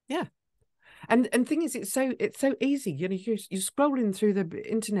 Yeah. And thing is, it's so easy. You're scrolling through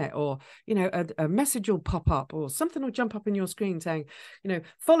the internet, or a message will pop up, or something will jump up in your screen saying,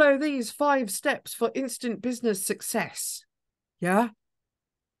 follow these 5 steps for instant business success. Yeah,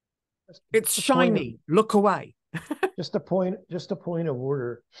 it's shiny. Look away. Just a point of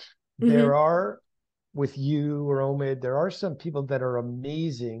order. There are, with you or Omid, there are some people that are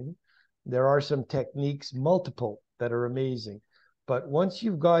amazing. There are some techniques, multiple, that are amazing. But once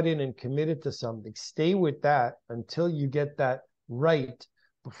you've got in and committed to something, stay with that until you get that right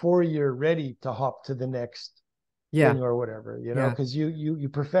before you're ready to hop to the next thing or whatever, because you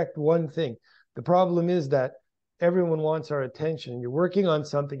perfect one thing. The problem is that everyone wants our attention. You're working on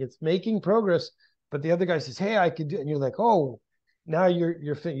something, it's making progress, but the other guy says, hey, I could do it. And you're like, oh, now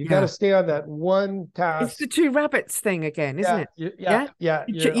you got to stay on that one task. It's the 2 rabbits thing again, isn't it?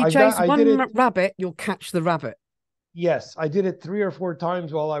 You chase one rabbit, you'll catch the rabbit. Yes, I did it 3 or 4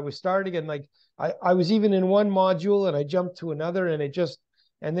 times while I was starting, and like I was even in one module and I jumped to another,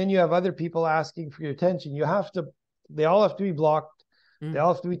 and then you have other people asking for your attention. They all have to be blocked. They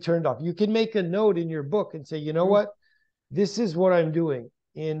all have to be turned off. You can make a note in your book and say, you know what, this is what I'm doing.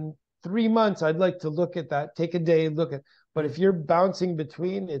 In 3 months, I'd like to look at that. Take a day, look at. But if you're bouncing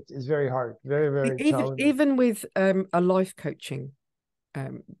between, it is very hard, very, very challenging. Even with a life coaching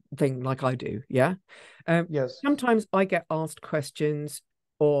thing like I do, yes. Sometimes I get asked questions,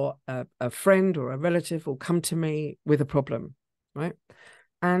 or a friend or a relative will come to me with a problem, right?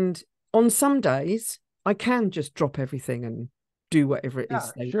 And on some days, I can just drop everything and do whatever it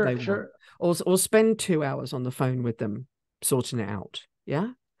is they want, or spend 2 hours on the phone with them sorting it out. Yeah.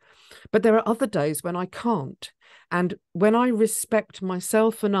 But there are other days when I can't. And when I respect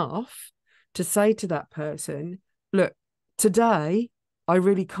myself enough to say to that person, look, today I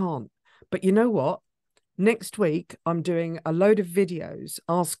really can't. But you know what? Next week, I'm doing a load of videos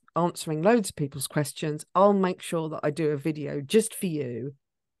answering loads of people's questions. I'll make sure that I do a video just for you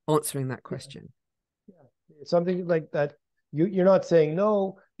answering that question. Something like that. You're not saying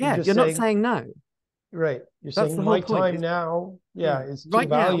no. You're not saying no. Right. You're saying my time now, is too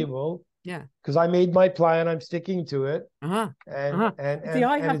valuable. Yeah. Because I made my plan. I'm sticking to it. And See,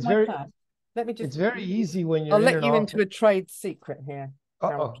 I have my plan. Let me just. It's very easy when you're. I'll let you into a trade secret here.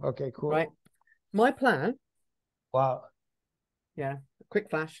 Okay, cool. Right. My plan. Wow. Yeah. Quick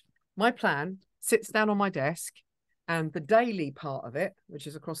flash. My plan sits down on my desk, and the daily part of it, which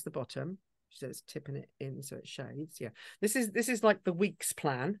is across the bottom, so it's tipping it in so it shades. Yeah. This is like the week's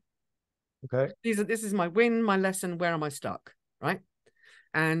plan. Okay. This is my win, my lesson, where am I stuck? Right.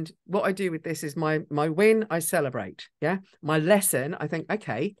 And what I do with this is my win, I celebrate. Yeah. My lesson, I think,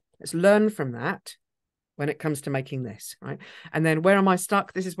 okay, let's learn from that when it comes to making this. Right. And then where am I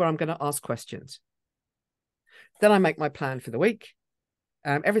stuck? This is where I'm going to ask questions. Then I make my plan for the week.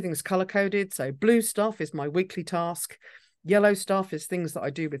 Everything's color coded. So blue stuff is my weekly task. Yellow stuff is things that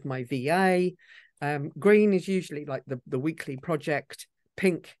I do with my VA. Green is usually like the weekly project.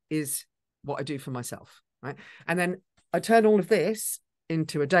 Pink is what I do for myself, right? And then I turn all of this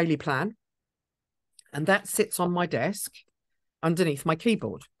into a daily plan, and that sits on my desk underneath my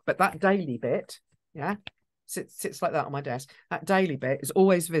keyboard. But that daily bit, sits like that on my desk. That daily bit is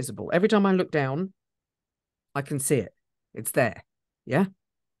always visible. Every time I look down, I can see it. It's there, yeah?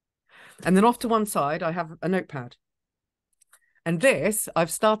 And then off to one side, I have a notepad. And this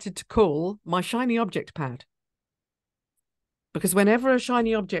I've started to call my shiny object pad. Because whenever a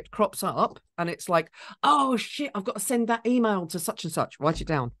shiny object crops up and it's like, oh shit, I've got to send that email to such and such, write it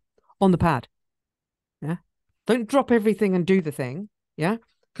down on the pad. Yeah. Don't drop everything and do the thing. Yeah.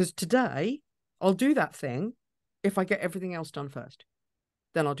 Because today I'll do that thing if I get everything else done first.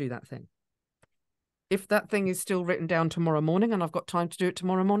 Then I'll do that thing. If that thing is still written down tomorrow morning and I've got time to do it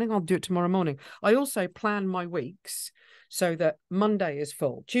tomorrow morning, I'll do it tomorrow morning. I also plan my weeks so that Monday is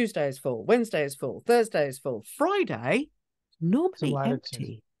full, Tuesday is full, Wednesday is full, Thursday is full. Friday, normally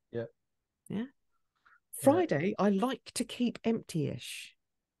empty. Yeah. Yeah. Friday, I like to keep empty-ish.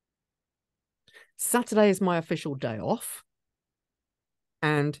 Saturday is my official day off.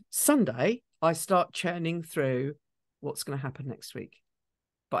 And Sunday, I start churning through what's going to happen next week.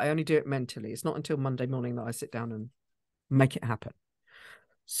 But I only do it mentally. It's not until Monday morning that I sit down and make it happen.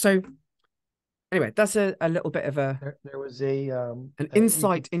 So anyway, that's a little bit of there was an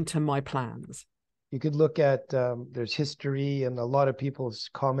insight into my plans. You could look at there's history, and a lot of people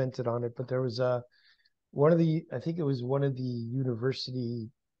commented on it, but there was I think it was one of the university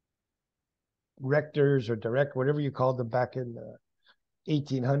rectors or director, whatever you called them back in the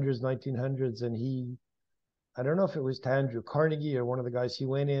 1800s, 1900s, and I don't know if it was to Andrew Carnegie or one of the guys he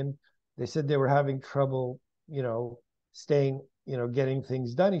went in. They said they were having trouble, staying, getting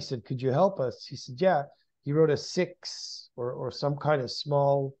things done. He said, "Could you help us?" He said, "Yeah." He wrote a 6 or some kind of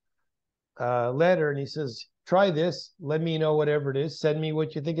small letter, and he says, "Try this. Let me know whatever it is. Send me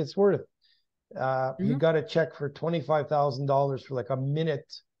what you think it's worth." He got a check for $25,000 for like a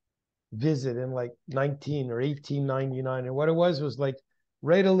minute visit in like 19 or 1899, and what it was like,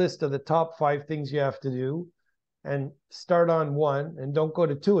 write a list of the top 5 things you have to do and start on 1 and don't go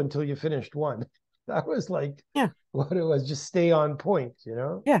to 2 until you finished 1. That was like what it was. Just stay on point,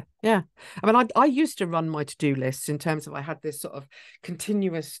 Yeah. I mean, I used to run my to-do lists in terms of I had this sort of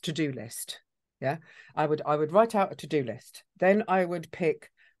continuous to-do list. Yeah. I would write out a to-do list. Then I would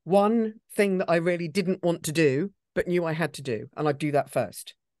pick one thing that I really didn't want to do but knew I had to do, and I'd do that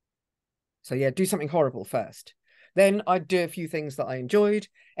first. So yeah, do something horrible first. Then I'd do a few things that I enjoyed.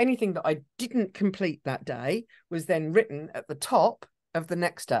 Anything that I didn't complete that day was then written at the top of the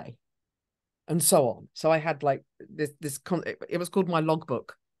next day, and so on. So I had like this it was called my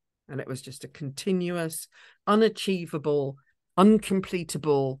logbook, and it was just a continuous, unachievable,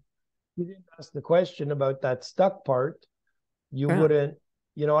 uncompletable. You didn't ask the question about that stuck part. You wouldn't,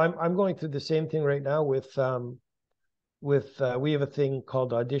 I'm going through the same thing right now with we have a thing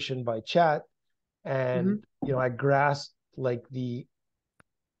called Audition by Chat. And, I grasped like the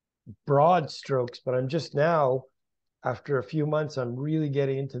broad strokes, but I'm just now, after a few months, I'm really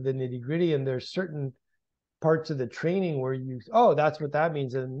getting into the nitty gritty. And there's certain parts of the training where that's what that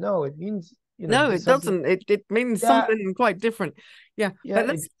means. And no, it means, no, it doesn't. It means something quite different. Yeah.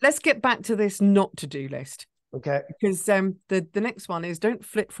 But let's get back to this not to do list. Okay. Because the next one is don't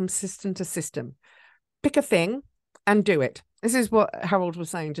flit from system to system. Pick a thing and do it. This is what Harold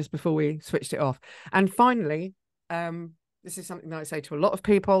was saying just before we switched it off. And finally, this is something that I say to a lot of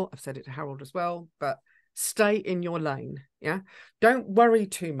people. I've said it to Harold as well, but stay in your lane. Yeah. Don't worry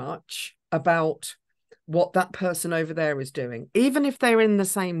too much about what that person over there is doing, even if they're in the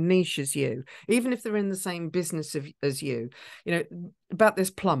same niche as you, even if they're in the same business as you, about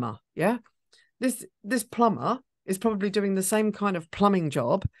this plumber. Yeah. This plumber is probably doing the same kind of plumbing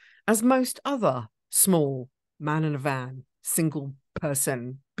job as most other small man in a van, single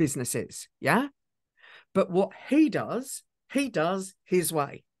person businesses. Yeah. But what he does his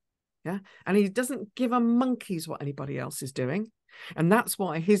way. Yeah. And he doesn't give a monkey's what anybody else is doing. And that's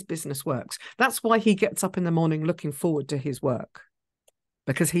why his business works. That's why he gets up in the morning looking forward to his work,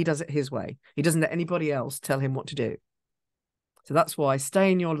 because he does it his way. He doesn't let anybody else tell him what to do. So that's why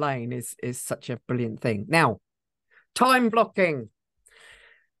stay in your lane is such a brilliant thing. Now, time blocking.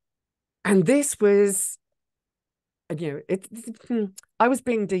 And this was, I was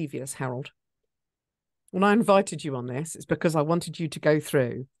being devious, Harold. When I invited you on this, it's because I wanted you to go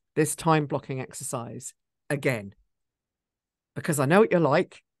through this time blocking exercise again. Because I know what you're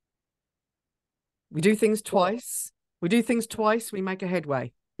like. We do things twice. We make a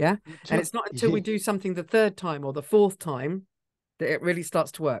headway. Yeah. And it's not until we do something the 3rd time or the 4th time that it really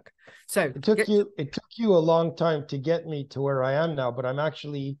starts to work. So it took you a long time to get me to where I am now, but I'm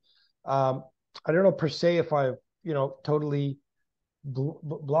actually, I don't know per se if I've, totally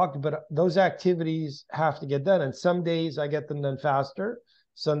blocked, but those activities have to get done. And some days I get them done faster,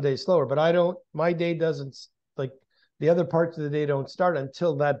 some days slower, but my day doesn't, like, the other parts of the day don't start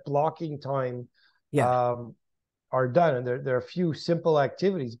until that blocking time are done. And there are a few simple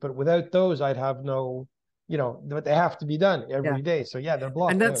activities, but without those, I'd have no, but they have to be done every day. So they're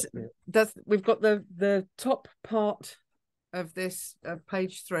blocked. And that's we've got the top part of this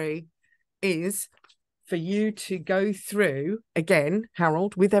page 3 is for you to go through again,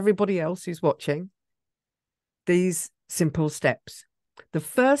 Harold, with everybody else who's watching, these simple steps. The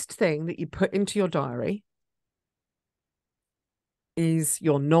first thing that you put into your diary is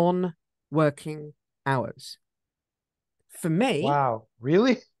your non-working hours. For me, Wow,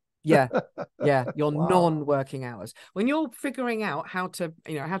 really? yeah, your Wow. non-working hours. When you're figuring out how to,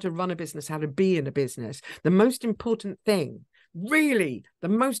 how to run a business, how to be in a business, the most important thing, really, the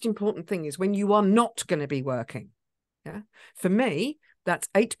most important thing is when you are not going to be working. Yeah. For me, that's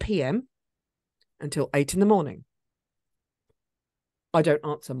 8 p.m. until 8 in the morning. I don't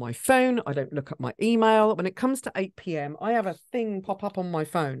answer my phone. I don't look at my email. When it comes to 8 p.m., I have a thing pop up on my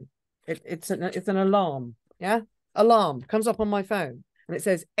phone. It's an alarm. Yeah. Alarm comes up on my phone and it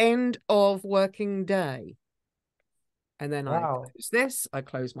says end of working day. And then I Wow. close this, I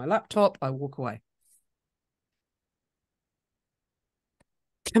close my laptop, I walk away.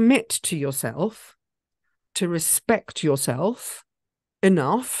 Commit to yourself, to respect yourself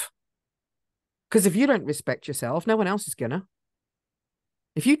enough. Because if you don't respect yourself, no one else is gonna.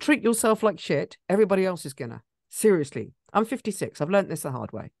 If you treat yourself like shit, everybody else is gonna. Seriously, I'm 56. I've learned this the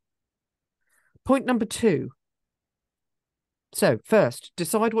hard way. Point number 2. So first,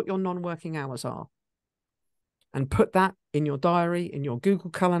 decide what your non-working hours are and put that in your diary, in your Google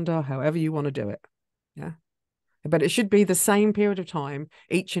Calendar, however you want to do it. Yeah. But it should be the same period of time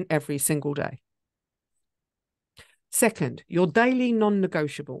each and every single day. Second, your daily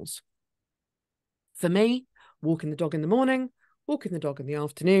non-negotiables. For me, walking the dog in the morning, walking the dog in the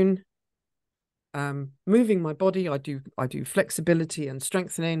afternoon, moving my body. I do flexibility and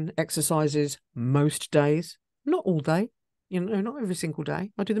strengthening exercises most days, not all day, not every single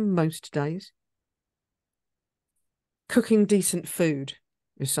day. I do them most days. Cooking decent food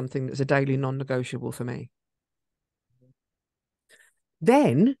is something that's a daily non-negotiable for me.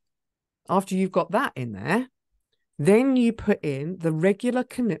 Then, after you've got that in there, then you put in the regular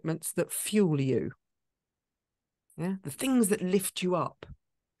commitments that fuel you. Yeah, the things that lift you up.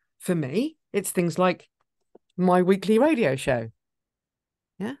 For me, it's things like my weekly radio show.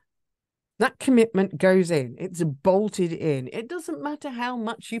 Yeah, that commitment goes in. It's bolted in. It doesn't matter how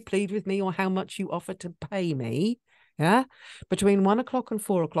much you plead with me or how much you offer to pay me. Yeah, between 1 o'clock and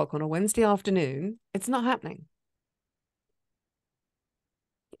 4 o'clock on a Wednesday afternoon, it's not happening.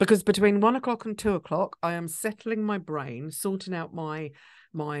 Because between 1 o'clock and 2 o'clock, I am settling my brain, sorting out my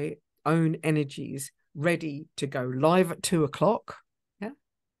own energies, ready to go live at 2 o'clock. Yeah.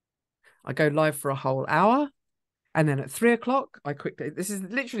 I go live for a whole hour. And then at 3 o'clock, this is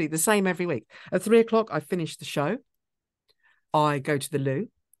literally the same every week. At 3 o'clock, I finish the show. I go to the loo.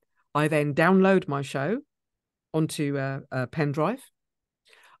 I then download my show onto a pen drive.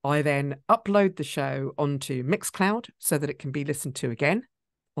 I then upload the show onto Mixcloud so that it can be listened to again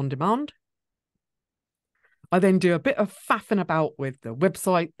on demand. I then do a bit of faffing about with the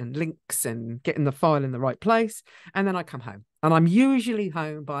website and links and getting the file in the right place. And then I come home. And I'm usually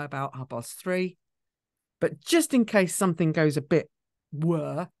home by about 3:30. But just in case something goes a bit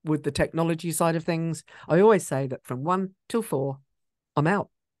whir with the technology side of things, I always say that from 1 till 4, I'm out.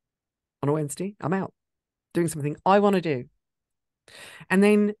 On a Wednesday, I'm out doing something I want to do. And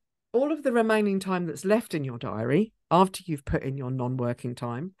then all of the remaining time that's left in your diary, after you've put in your non-working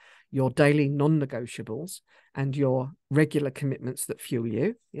time, your daily non-negotiables, and your regular commitments that fuel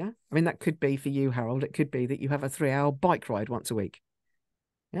you. Yeah. I mean, that could be for you, Harold. It could be that you have a 3-hour bike ride once a week.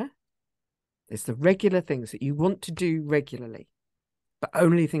 Yeah. It's the regular things that you want to do regularly, but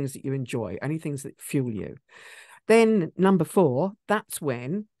only things that you enjoy, only things that fuel you. Then number 4, that's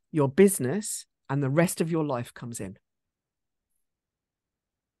when your business and the rest of your life comes in.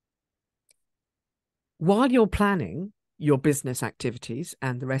 While you're planning your business activities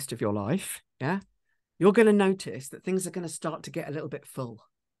and the rest of your life, yeah, you're going to notice that things are going to start to get a little bit full.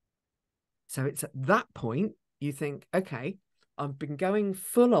 So it's at that point you think, okay, I've been going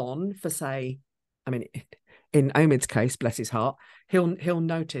full on for, say, I mean, in Omid's case, bless his heart, he'll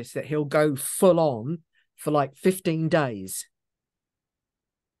notice that he'll go full on for like 15 days.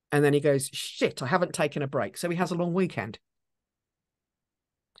 And then he goes, shit, I haven't taken a break. So he has a long weekend.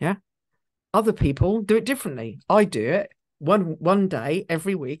 Yeah. Other people do it differently. I do it one day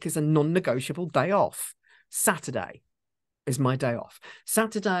every week is a non-negotiable day off. Saturday is my day off.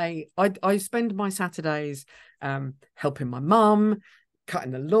 Saturday, I spend my Saturdays helping my mum,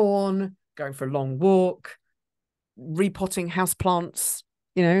 cutting the lawn, going for a long walk, repotting houseplants,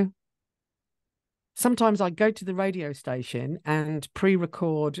 Sometimes I go to the radio station and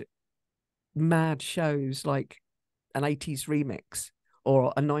pre-record mad shows like an 80s remix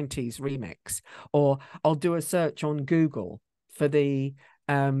or a 90s remix, or I'll do a search on Google for the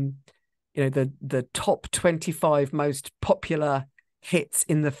the top 25 most popular hits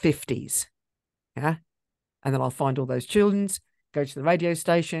in the 50s. Yeah. And then I'll find all those tunes, go to the radio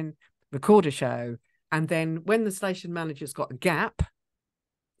station, record a show, and then when the station manager's got a gap,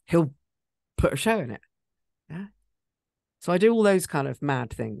 he'll put a show in it. Yeah. So I do all those kind of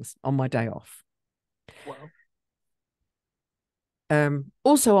mad things on my day off. Wow.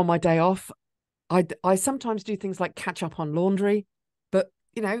 Also on my day off, I sometimes do things like catch up on laundry, but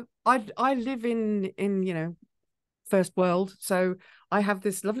I live in first world, so I have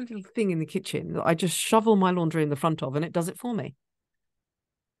this lovely little thing in the kitchen that I just shovel my laundry in the front of, and it does it for me.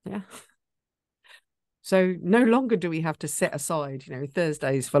 Yeah. So no longer do we have to set aside,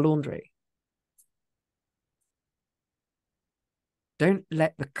 Thursdays for laundry. Don't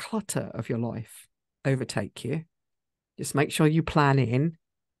let the clutter of your life overtake you. Just make sure you plan in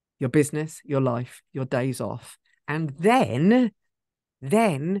your business, your life, your days off. And then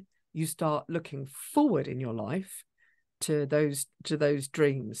you start looking forward in your life to those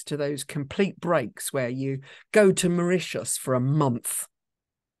dreams, to those complete breaks where you go to Mauritius for a month.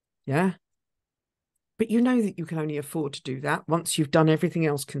 Yeah. But you know that you can only afford to do that once you've done everything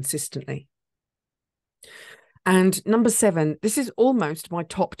else consistently. And number 7, this is almost my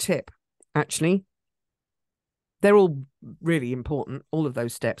top tip, actually. They're all really important, all of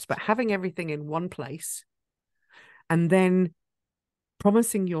those steps, but having everything in one place and then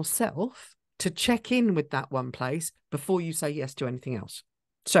promising yourself to check in with that one place before you say yes to anything else.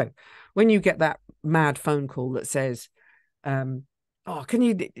 So when you get that mad phone call that says, I've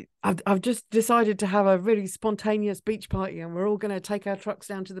just decided to have a really spontaneous beach party and we're all going to take our trucks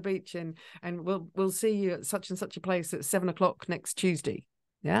down to the beach and we'll see you at such and such a place at 7:00 next Tuesday.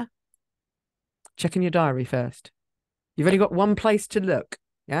 Yeah. Checking your diary first. You've only got one place to look.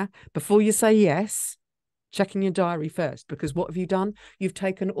 Yeah. Before you say yes, checking your diary first, because what have you done? You've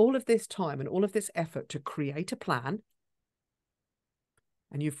taken all of this time and all of this effort to create a plan,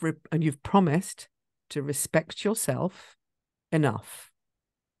 and you've promised to respect yourself enough.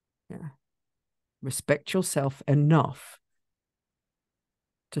 Yeah. Respect yourself enough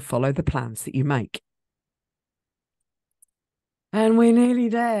to follow the plans that you make. And we're nearly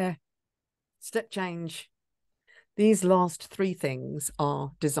there. Step change. These last 3 things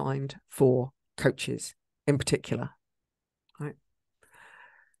are designed for coaches in particular, right?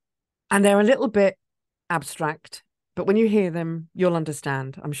 And they're a little bit abstract, but when you hear them, you'll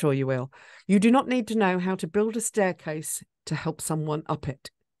understand. I'm sure you will. You do not need to know how to build a staircase to help someone up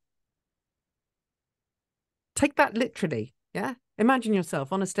it. Take that literally, yeah? Imagine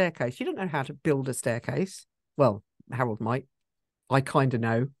yourself on a staircase. You don't know how to build a staircase. Well, Harold might. I kind of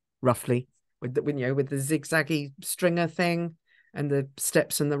know, roughly, with the zigzaggy stringer thing and the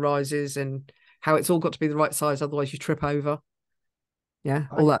steps and the rises and how it's all got to be the right size, otherwise you trip over. Yeah,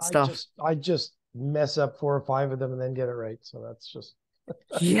 all that stuff. I just mess up 4 or 5 of them and then get it right. So that's just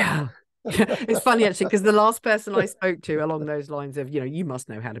yeah. It's funny actually, because the last person I spoke to along those lines of, you must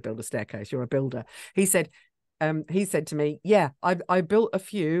know how to build a staircase, you're a builder. He said to me, yeah, I built a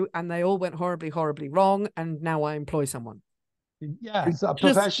few and they all went horribly, horribly wrong. And now I employ someone. Yeah, it's a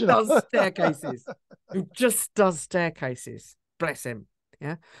professional. Does staircases. Who just does staircases. Bless him.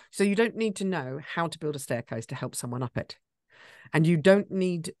 Yeah. So you don't need to know how to build a staircase to help someone up it. And you don't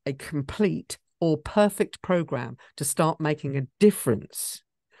need a complete or perfect program to start making a difference,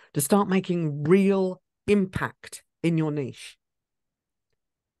 to start making real impact in your niche.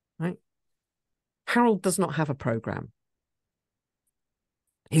 Right? Harold does not have a program.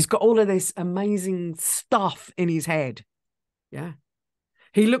 He's got all of this amazing stuff in his head. Yeah.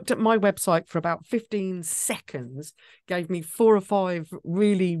 He looked at my website for about 15 seconds, gave me 4 or 5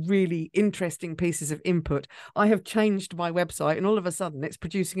 really, really interesting pieces of input. I have changed my website and all of a sudden it's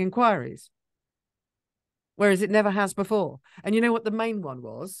producing inquiries, whereas it never has before. And you know what the main one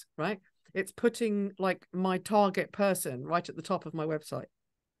was, right? It's putting like my target person right at the top of my website.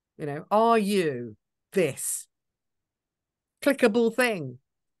 Are you this clickable thing?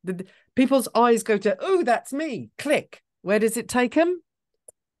 People's eyes go to, oh, that's me. Click. Where does it take them?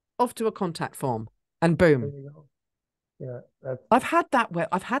 Off to a contact form, and boom. Yeah, I've had that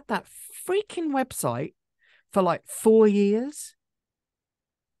freaking website for like 4 years.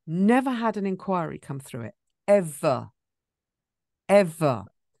 Never had an inquiry come through it ever,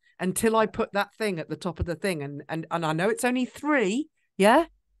 until I put that thing at the top of the thing, and I know it's only 3, yeah,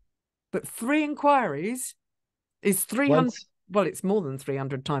 but 3 inquiries is 300. Well, it's more than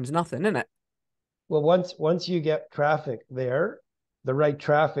 300 times nothing, isn't it? Well, once you get traffic there, the right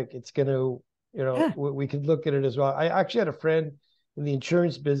traffic, it's going to, we could look at it as well. I actually had a friend, in the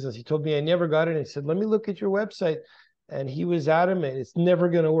insurance business. He told me I never got it. He said, let me look at your website. And he was adamant, it's never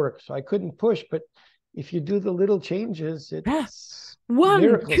going to work. So I couldn't push. But if you do the little changes, Yeah. it's One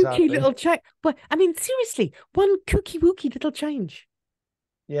miracles kooky happen. little check. But I mean, seriously, one kooky wooky little change.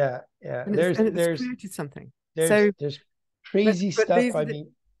 Yeah, yeah. And it's created something. So There's crazy but stuff. I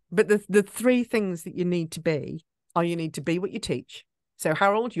mean, but the three things that you need to be are you need to be what you teach. So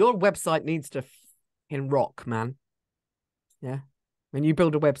Harold, your website needs to in rock, man. Yeah. When you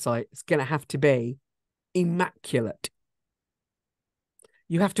build a website, it's gonna have to be immaculate.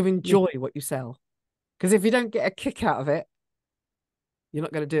 You have to enjoy what you sell. Because if you don't get a kick out of it, you're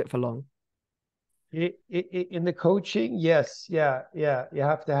not going to do it for long. in the coaching, yes, yeah, you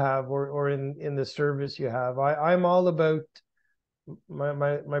have to have, or in the service you have. I'm all about,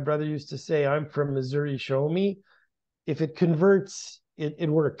 my brother used to say, I'm from Missouri, show me. If it converts, it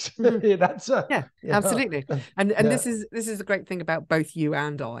works. That's yeah, absolutely. And yeah. this is the great thing about both you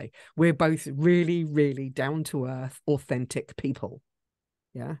and I. We're both really, really down to earth, authentic people.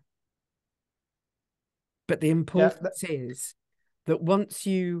 Yeah. But the importance is that once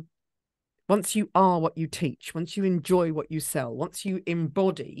you are what you teach, once you enjoy what you sell, once you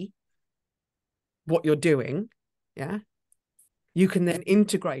embody what you're doing, yeah, you can then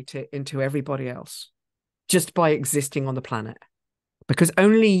integrate it into everybody else just by existing on the planet. Because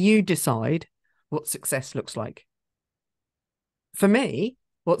only you decide what success looks like. For me,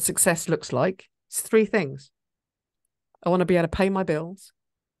 what success looks like is three things. I want to be able to pay my bills.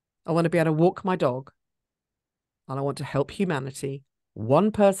 I want to be able to walk my dog. And I want to help humanity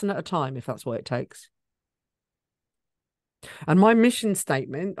one person at a time, if that's what it takes. And my mission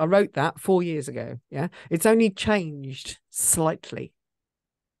statement, I wrote that 4 years ago. Yeah. It's only changed slightly.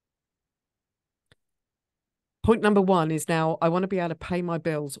 Point number one is now I want to be able to pay my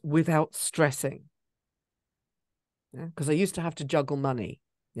bills without stressing. Yeah. Because I used to have to juggle money.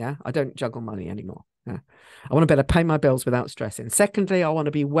 Yeah. I don't juggle money anymore. Yeah. I want to be able to pay my bills without stressing. Secondly, I want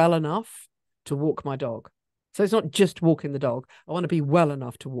to be well enough to walk my dog. So it's not just walking the dog. I want to be well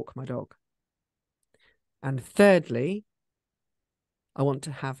enough to walk my dog. And thirdly, I want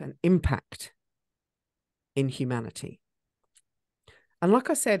to have an impact in humanity. And like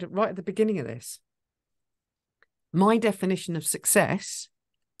I said right at the beginning of this, my definition of success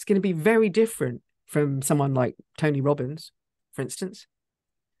is going to be very different from someone like Tony Robbins, for instance.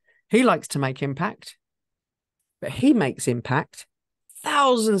 He likes to make impact, but he makes impact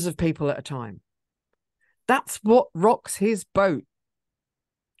thousands of people at a time. That's what rocks his boat.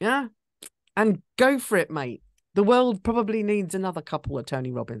 Yeah. And go for it, mate. The world probably needs another couple of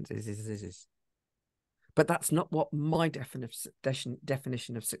Tony Robbinses. But that's not what my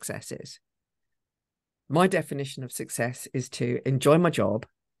definition of success is. My definition of success is to enjoy my job,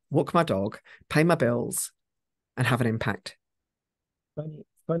 walk my dog, pay my bills, and have an impact.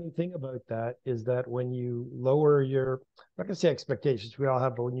 Funny thing about that is that when you lower your, I'm not gonna say expectations, we all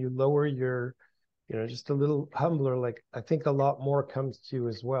have, but when you lower your, just a little humbler, like, I think a lot more comes to you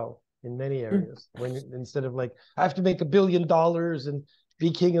as well in many areas. When instead of like, I have to make $1 billion and be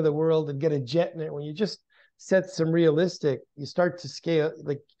king of the world and get a jet in it, when you just set some realistic, you start to scale,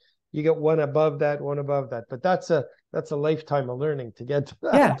 like you get one above that. But that's a lifetime of learning to get to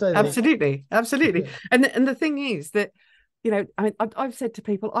that. Yeah, absolutely. And the thing is that, I mean, I've said to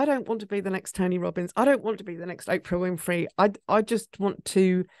people, I don't want to be the next Tony Robbins. I don't want to be the next Oprah Winfrey. I just want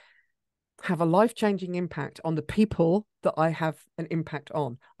to have a life-changing impact on the people that I have an impact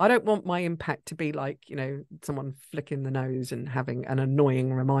on. I don't want my impact to be like, someone flicking the nose and having an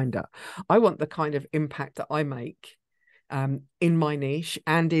annoying reminder. I want the kind of impact that I make in my niche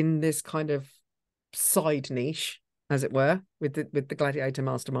and in this kind of side niche, as it were, with the Gladiator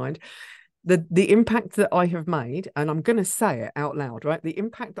Mastermind. The impact that I have made, and I'm going to say it out loud, right? The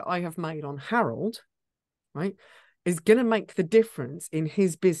impact that I have made on Harold, right, is going to make the difference in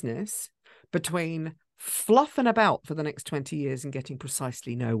his business between fluffing about for the next 20 years and getting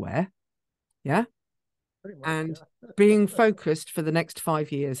precisely nowhere, yeah, and being focused for the next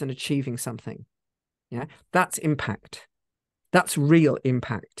 5 years and achieving something. Yeah, that's impact. That's real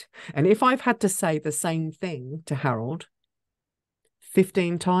impact. And if I've had to say the same thing to Harold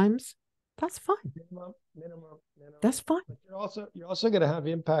 15 times, that's fine. Minimum. That's fine. But you're also going to have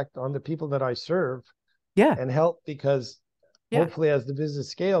impact on the people that I serve. Yeah. And help, because hopefully as the business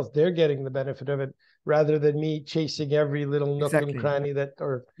scales, they're getting the benefit of it rather than me chasing every little nook and cranny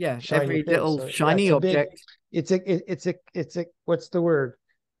every little shiny object. It's a what's the word?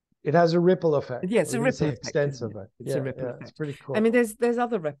 It has a ripple effect. Yeah, it's a ripple effect. Extensive. It's a ripple effect. It's pretty cool. I mean, there's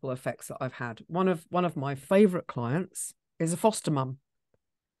other ripple effects that I've had. One of my favorite clients is a foster mum.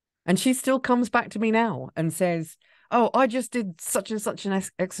 And she still comes back to me now and says, oh, I just did such and such an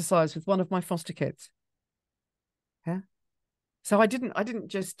exercise with one of my foster kids. Yeah. So I didn't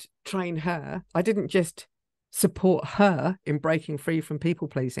just train her. I didn't just support her in breaking free from people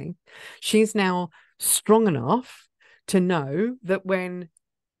pleasing. She's now strong enough to know that when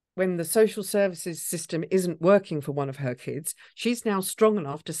the social services system isn't working for one of her kids, she's now strong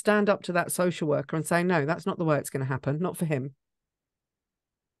enough to stand up to that social worker and say, no, that's not the way it's going to happen, not for him.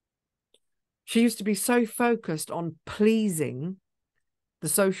 She used to be so focused on pleasing the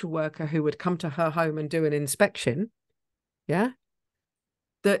social worker who would come to her home and do an inspection, yeah,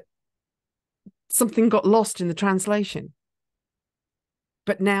 that something got lost in the translation.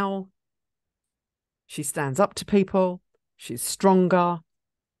 But now she stands up to people, she's stronger,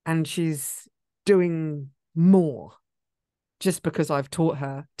 and she's doing more just because I've taught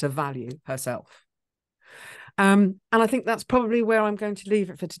her to value herself. And I think that's probably where I'm going to leave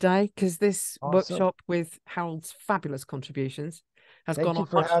it for today, because this workshop with Harold's fabulous contributions has gone on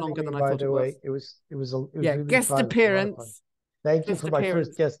much longer than I thought it was. It was yeah, really guest fun. appearance. Thank you for my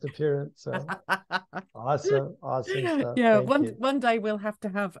first guest appearance. Awesome stuff. Yeah, Thank you. one day we'll have to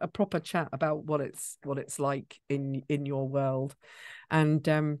have a proper chat about what it's like in your world,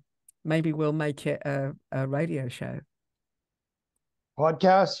 and maybe we'll make it a radio show,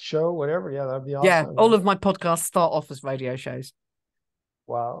 podcast show, whatever. Yeah, that'd be awesome. Yeah, all of my podcasts start off as radio shows.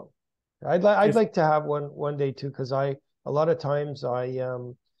 Wow, I'd like to have one day too, because a lot of times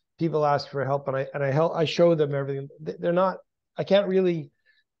people ask for help, and I show them everything. They're not. I can't really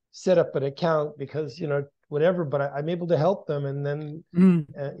set up an account because whatever, but I'm able to help them, and then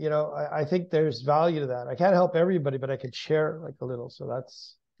I think there's value to that. I can't help everybody, but I could share like a little. So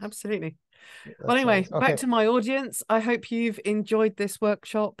that's absolutely. Well, anyway, back to my audience. I hope you've enjoyed this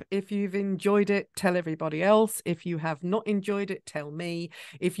workshop. If you've enjoyed it, tell everybody else. If you have not enjoyed it, tell me.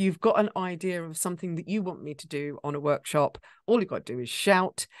 If you've got an idea of something that you want me to do on a workshop, all you've got to do is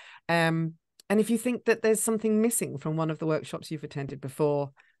shout. And if you think that there's something missing from one of the workshops you've attended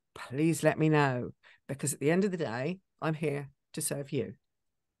before, please let me know, because at the end of the day, I'm here to serve you.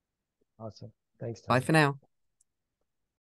 Awesome. Thanks, Tom. Bye for now.